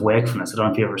 hours of wakefulness. I don't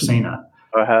know if you've ever seen it.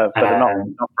 I have, but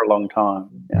not for a long time.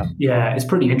 Yeah, it's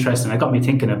pretty interesting. It got me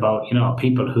thinking about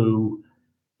people who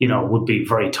would be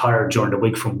very tired during the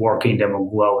week from working, then will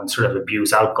go out and sort of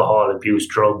abuse alcohol, abuse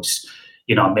drugs,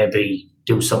 maybe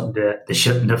do something that they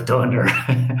shouldn't have done, or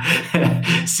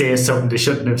say something they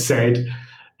shouldn't have said.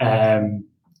 I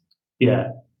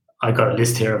got a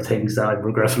list here of things that I'm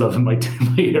regretful of in my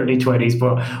early 20s,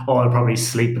 but all probably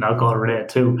sleep and alcohol related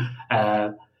too.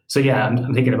 So yeah,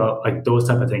 I'm thinking about like those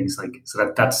type of things. Like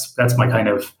so that's my kind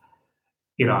of,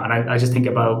 and I just think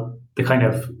about the kind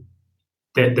of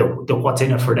the what's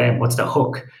in it for them, what's the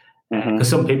hook, because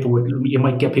some people you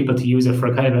might get people to use it for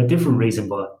a kind of a different reason,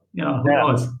 but who Yeah.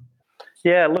 knows?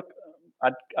 Yeah, look,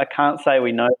 I can't say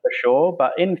we know for sure,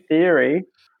 but in theory,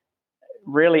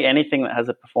 really anything that has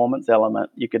a performance element,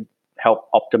 you could help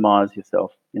optimize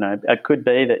yourself. It could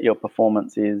be that your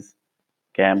performance is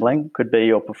gambling, could be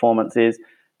your performance is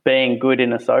being good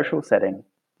in a social setting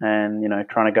and,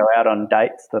 trying to go out on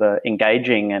dates that are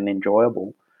engaging and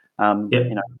enjoyable. Yeah.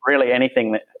 Really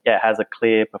anything that has a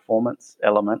clear performance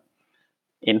element.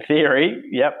 In theory,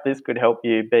 yep, this could help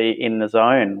you be in the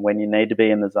zone when you need to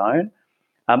be in the zone.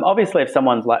 Obviously, if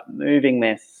someone's like moving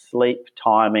their sleep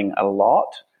timing a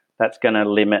lot, that's going to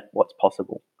limit what's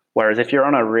possible. Whereas if you're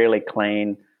on a really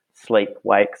clean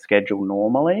sleep-wake schedule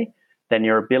normally, then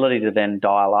your ability to then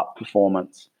dial up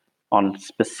performance on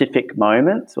specific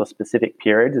moments or specific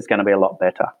periods is going to be a lot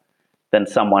better than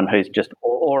someone who's just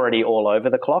already all over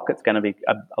the clock. It's going to be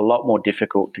a lot more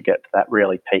difficult to get to that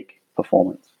really peak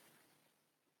performance.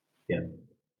 Yeah.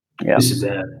 Yeah. This is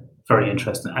very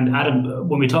interesting. And Adam,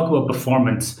 when we talk about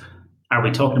performance, are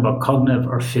we talking about cognitive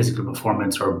or physical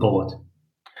performance or both?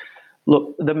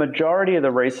 Look, the majority of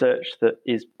the research that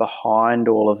is behind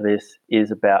all of this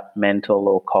is about mental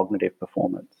or cognitive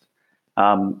performance.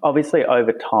 Obviously,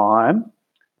 over time,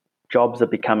 jobs are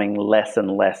becoming less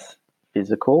and less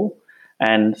physical.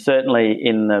 And certainly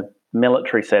in the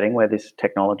military setting where this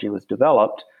technology was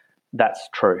developed, that's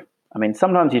true. I mean,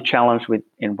 sometimes you're challenged with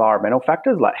environmental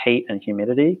factors like heat and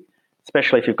humidity,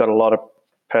 especially if you've got a lot of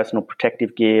personal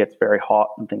protective gear, it's very hot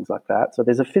and things like that. So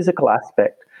there's a physical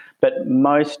aspect, but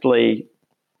mostly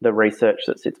the research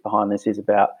that sits behind this is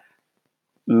about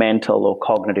mental or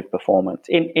cognitive performance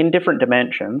in different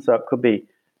dimensions. So it could be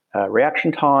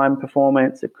reaction time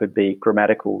performance, it could be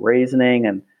grammatical reasoning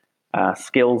and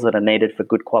skills that are needed for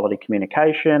good quality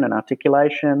communication and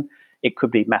articulation. It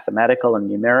could be mathematical and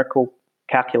numerical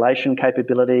calculation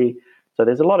capability. So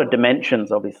there's a lot of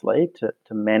dimensions, obviously,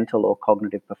 to mental or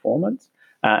cognitive performance.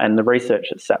 And the research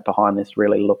that sat behind this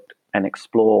really looked and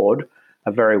explored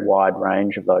a very wide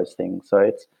range of those things.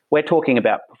 So we're talking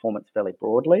about performance fairly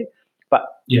broadly. But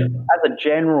as a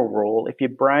general rule, if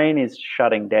your brain is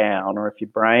shutting down or if your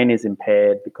brain is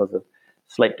impaired because of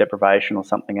sleep deprivation or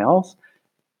something else,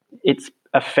 it's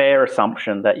a fair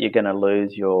assumption that you're going to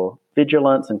lose your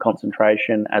vigilance and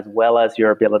concentration, as well as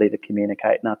your ability to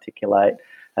communicate and articulate,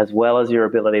 as well as your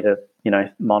ability to,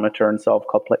 monitor and solve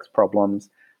complex problems.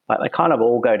 Like they kind of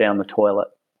all go down the toilet,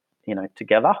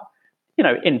 together,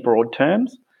 in broad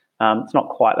terms. It's not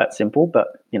quite that simple, but,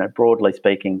 broadly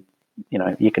speaking,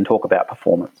 you can talk about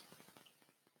performance.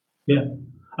 Yeah.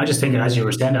 I just thinking, as you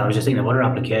were saying that, I was just thinking of other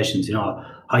applications,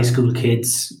 high school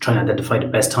kids trying to identify the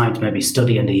best time to maybe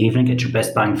study in the evening, get your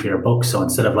best bang for your buck. So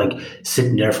instead of like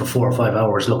sitting there for 4 or 5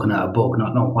 hours looking at a book,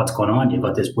 not knowing what's going on, you've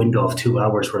got this window of 2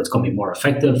 hours where it's going to be more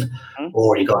effective,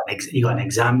 or you got an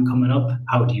exam coming up.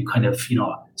 How do you kind of,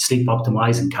 sleep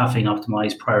optimize and caffeine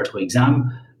optimize prior to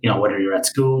exam? Whether you're at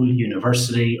school,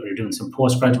 university, or you're doing some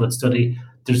postgraduate study,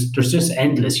 there's just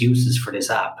endless uses for this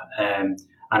app. And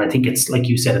I think it's like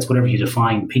you said, it's whatever you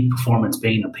define peak performance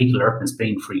being or peak alertness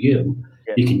being for you.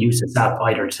 Yeah. You can use this app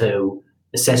either to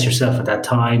assess yourself at that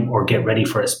time or get ready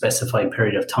for a specified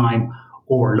period of time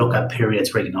or look at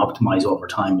periods where you can optimize over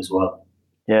time as well.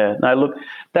 Yeah, no, look,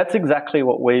 that's exactly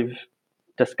what we've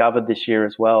discovered this year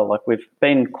as well. Like we've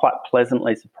been quite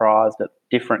pleasantly surprised at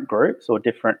different groups or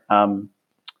different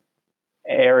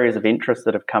areas of interest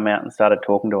that have come out and started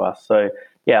talking to us. So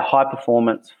yeah, high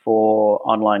performance for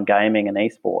online gaming and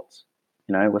esports,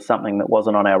 was something that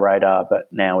wasn't on our radar,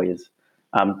 but now is.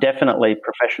 Definitely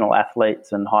professional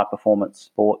athletes and high performance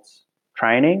sports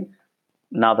training,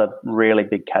 another really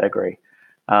big category.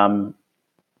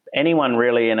 Anyone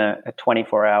really in a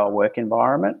 24-hour work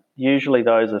environment, usually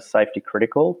those are safety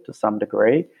critical to some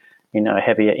degree,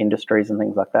 heavier industries and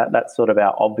things like that. That's sort of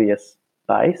our obvious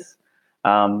base.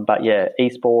 But yeah,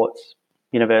 esports,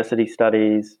 university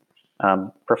studies,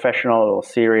 professional or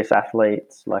serious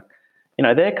athletes,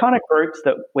 they're kind of groups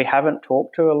that we haven't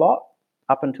talked to a lot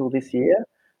up until this year.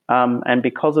 And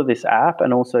because of this app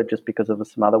and also just because of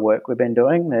some other work we've been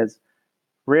doing, there's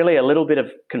really a little bit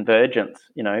of convergence,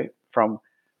 from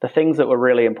the things that were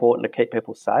really important to keep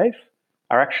people safe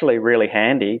are actually really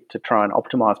handy to try and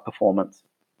optimize performance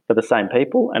for the same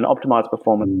people and optimize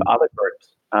performance for other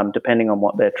groups, depending on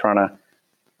what they're trying to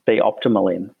be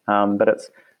optimal in. But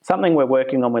it's something we're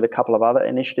working on with a couple of other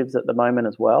initiatives at the moment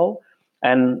as well.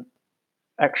 And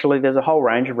actually, there's a whole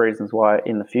range of reasons why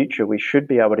in the future we should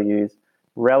be able to use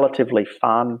relatively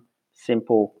fun,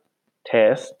 simple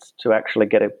tests to actually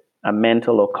get a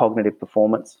mental or cognitive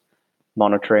performance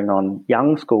monitoring on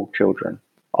young school children,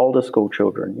 older school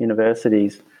children,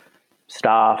 universities,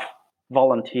 staff,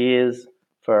 volunteers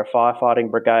for a firefighting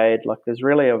brigade. Like, there's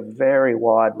really a very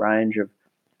wide range of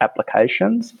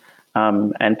applications,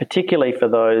 and particularly for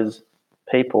those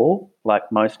people, like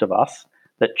most of us,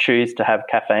 that choose to have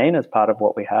caffeine as part of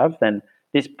what we have, then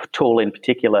this tool in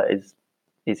particular is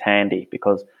handy,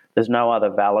 because there's no other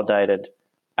validated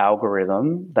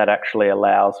algorithm that actually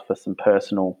allows for some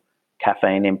personal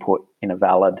caffeine input in a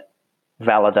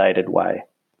validated way.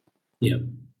 Yeah.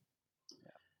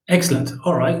 Excellent.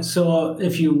 All right. So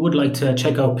if you would like to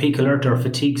check out Peak Alert or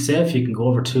Fatigue Safe, you can go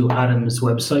over to Adam's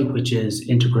website, which is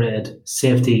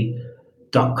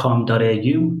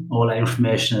integratedsafety.com.au. All that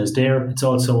information is there. It's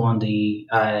also on the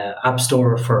App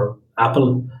Store for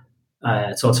Apple.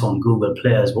 It's also on Google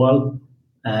Play as well.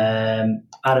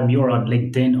 Adam, you're on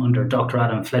LinkedIn under Dr.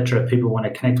 Adam Fletcher if people want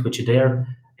to connect with you there.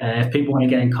 If people want to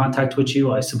get in contact with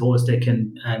you, I suppose they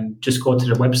can just go to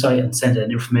the website and send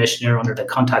an information there under the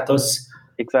Contact Us.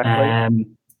 Exactly.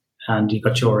 And you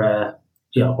got your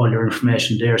all your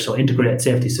information there. So Integrated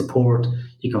Safety Support.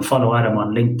 You can follow Adam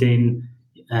on LinkedIn.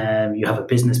 You have a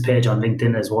business page on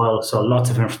LinkedIn as well. So lots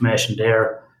of information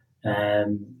there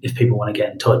if people want to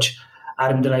get in touch.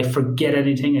 Adam, did I forget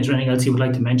anything? Is there anything else you would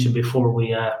like to mention before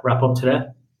we wrap up today?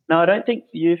 No, I don't think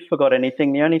you forgot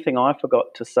anything. The only thing I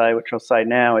forgot to say, which I'll say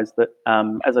now, is that,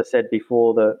 as I said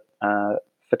before, the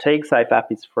Fatigue Safe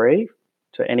app is free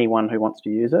to anyone who wants to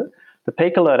use it. The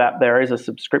Peak Alert app, there is a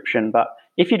subscription, but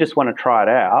if you just want to try it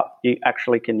out, you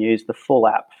actually can use the full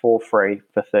app for free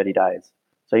for 30 days.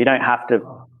 So you don't have to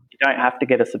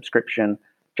get a subscription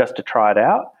just to try it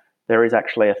out. There is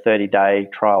actually a 30-day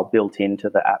trial built into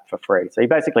the app for free. So you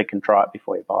basically can try it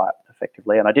before you buy it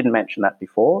effectively. And I didn't mention that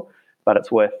before, but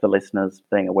it's worth the listeners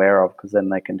being aware of, because then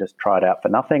they can just try it out for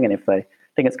nothing. And if they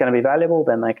think it's going to be valuable,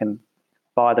 then they can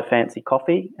buy the fancy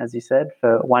coffee, as you said,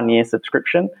 for 1 year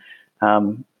subscription,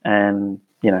 and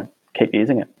keep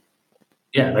using it.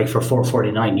 Yeah, like for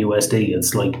 $4.49 USD,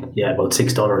 it's like about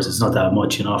 $6. It's not that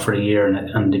much, for a year,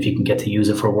 and if you can get to use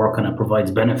it for work and it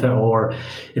provides benefit, or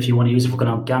if you want to use it for going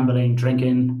out gambling,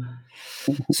 drinking,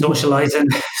 socializing,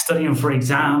 studying for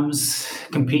exams,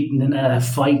 competing in a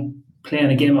fight,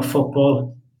 playing a game of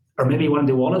football, or maybe you want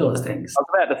to do all of those things. I was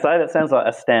about to say, that sounds like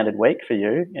a standard week for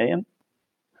you, Ian.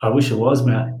 I wish it was,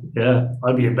 man. Yeah,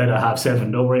 I'll be in bed at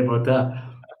 7:30. Don't worry about that.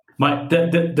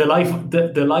 The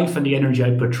life and the energy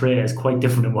I portray is quite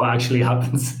different than what actually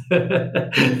happens.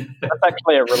 That's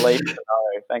actually a relief to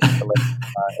know. Thanks for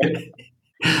letting me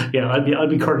know. Yeah, I'll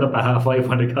be curled up at 5:30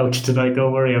 on the couch tonight.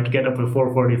 Don't worry, I have to get up at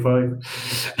 4:45.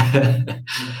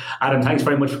 Adam, thanks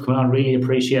very much for coming on. Really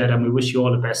appreciate it, and we wish you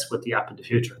all the best with the app in the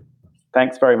future.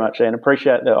 Thanks very much, Ian.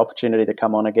 Appreciate the opportunity to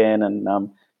come on again, and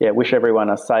wish everyone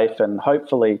a safe and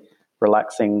hopefully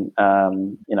relaxing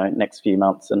next few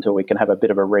months until we can have a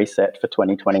bit of a reset for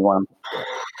 2021.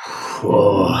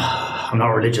 Oh, I'm not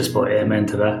religious, but amen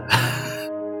to that.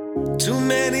 Too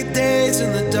many days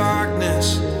in the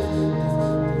darkness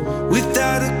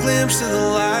without a glimpse of the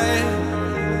light,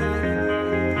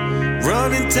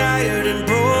 running tired and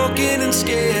broken and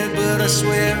scared, but I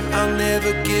swear I'll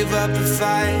never give up the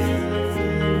fight.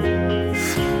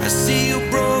 I see you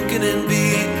broken and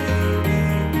beat,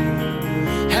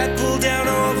 head pulled down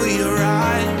over your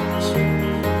eyes.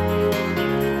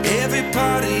 Every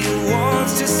part of you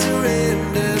wants to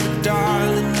surrender, but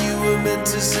darling, you were meant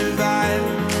to survive.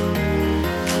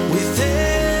 With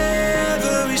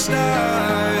every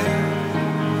star,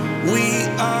 we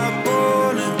are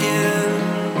born again.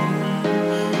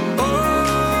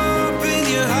 Open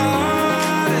your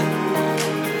heart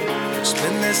and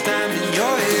spend less time in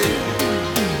your head.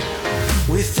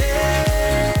 With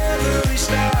every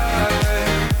star,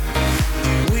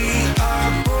 we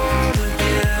are born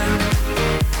again.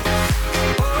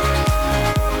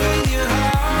 Open your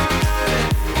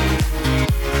heart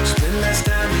and spend less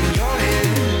time in your head.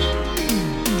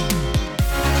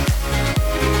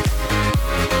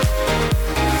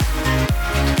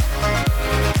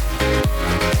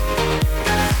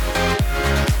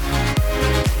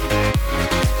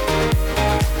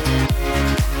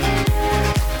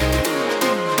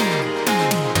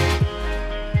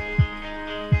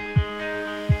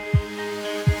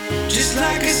 Just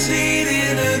like a seed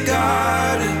in a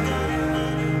garden,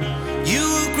 you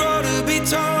will grow to be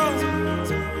tall,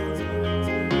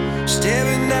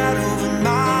 staring out over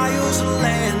miles of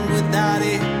land without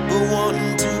it, but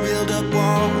wanting to build up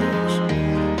walls.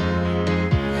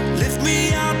 Lift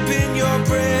me up in your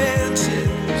branches,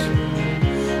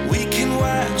 we can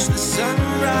watch the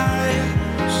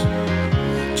sunrise.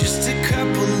 Just a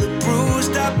couple of bruises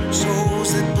So